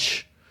how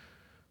much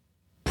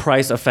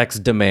price affects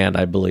demand,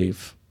 I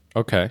believe.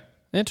 Okay.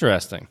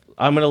 Interesting.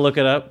 I'm going to look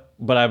it up,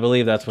 but I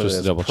believe that's what Just it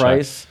is. double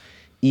Price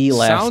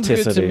elasticity. Sounds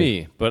good to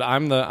me, but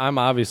I'm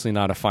obviously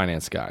not a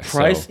finance guy.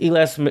 Price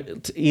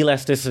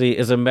elasticity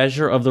is a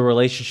measure of the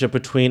relationship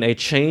between a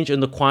change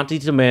in the quantity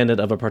demanded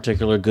of a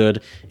particular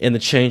good and the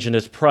change in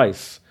its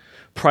price.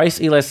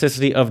 Price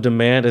elasticity of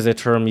demand is a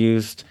term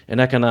used in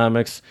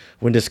economics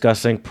when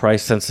discussing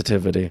price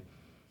sensitivity.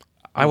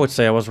 I would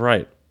say I was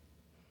right.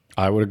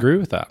 I would agree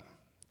with that.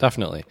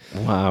 Definitely.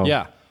 Wow.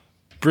 Yeah.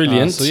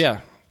 Brilliant. So yeah,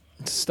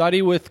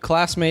 study with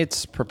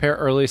classmates, prepare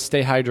early,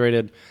 stay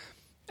hydrated.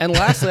 And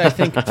lastly, I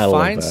think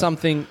find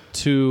something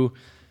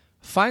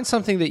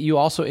that you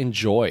also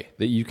enjoy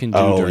that you can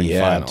do during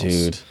finals.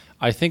 Dude.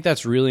 I think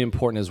that's really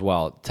important as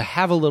well, to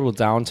have a little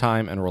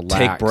downtime and relax.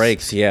 Take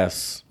breaks,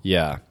 yes.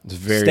 Yeah, it's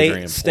very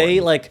important. Stay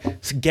like,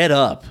 get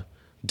up.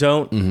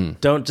 Don't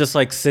just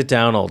like sit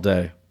down all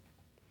day.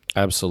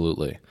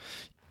 Absolutely.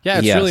 Yeah,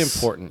 it's really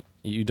important.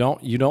 You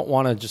don't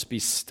want to just be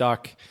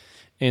stuck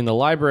in the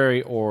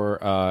library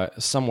or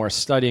somewhere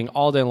studying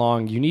all day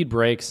long. You need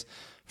breaks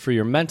for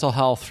your mental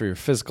health, for your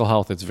physical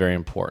health. It's very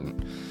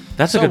important.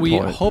 That's a good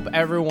point.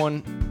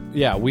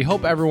 We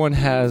hope everyone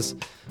has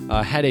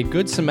had a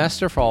good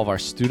semester for all of our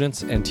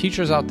students and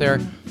teachers out there.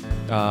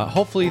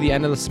 Hopefully the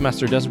end of the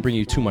semester doesn't bring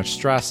you too much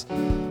stress,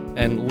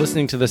 and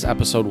listening to this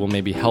episode will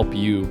maybe help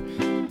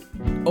you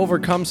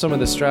overcome some of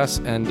the stress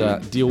and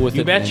deal with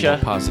it in a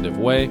positive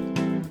way.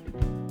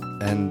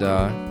 And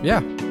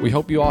we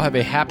hope you all have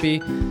a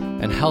happy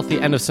and healthy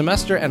end of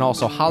semester and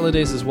also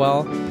holidays as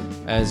well.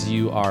 As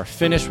you are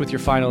finished with your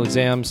final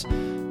exams,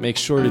 make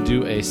sure to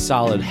do a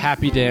solid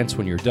happy dance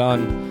when you're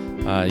done.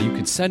 You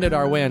could send it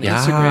our way on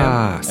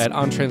Instagram at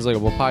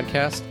Untranslatable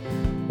Podcast,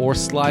 or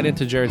slide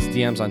into Jared's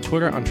DMs on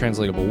Twitter,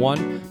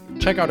 Untranslatable1.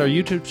 Check out our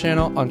YouTube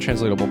channel,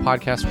 Untranslatable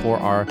Podcast, for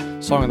our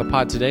Song of the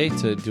Pod today,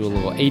 to do a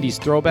little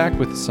 80s throwback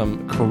with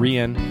some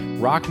Korean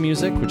rock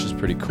music, which is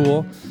pretty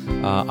cool.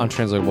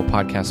 Untranslatable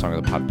Podcast Song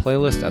of the Pod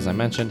playlist, as I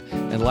mentioned.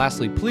 And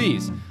lastly,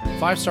 please,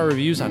 5-star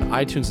reviews on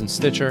iTunes and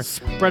Stitcher.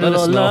 Let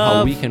us know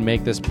how we can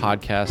make this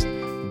podcast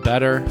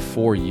better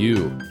for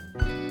you.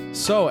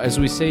 So, as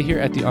we say here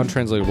at the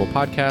Untranslatable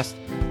Podcast,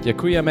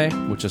 Dziękujemy,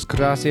 muchas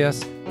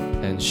gracias,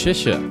 and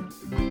Shisha.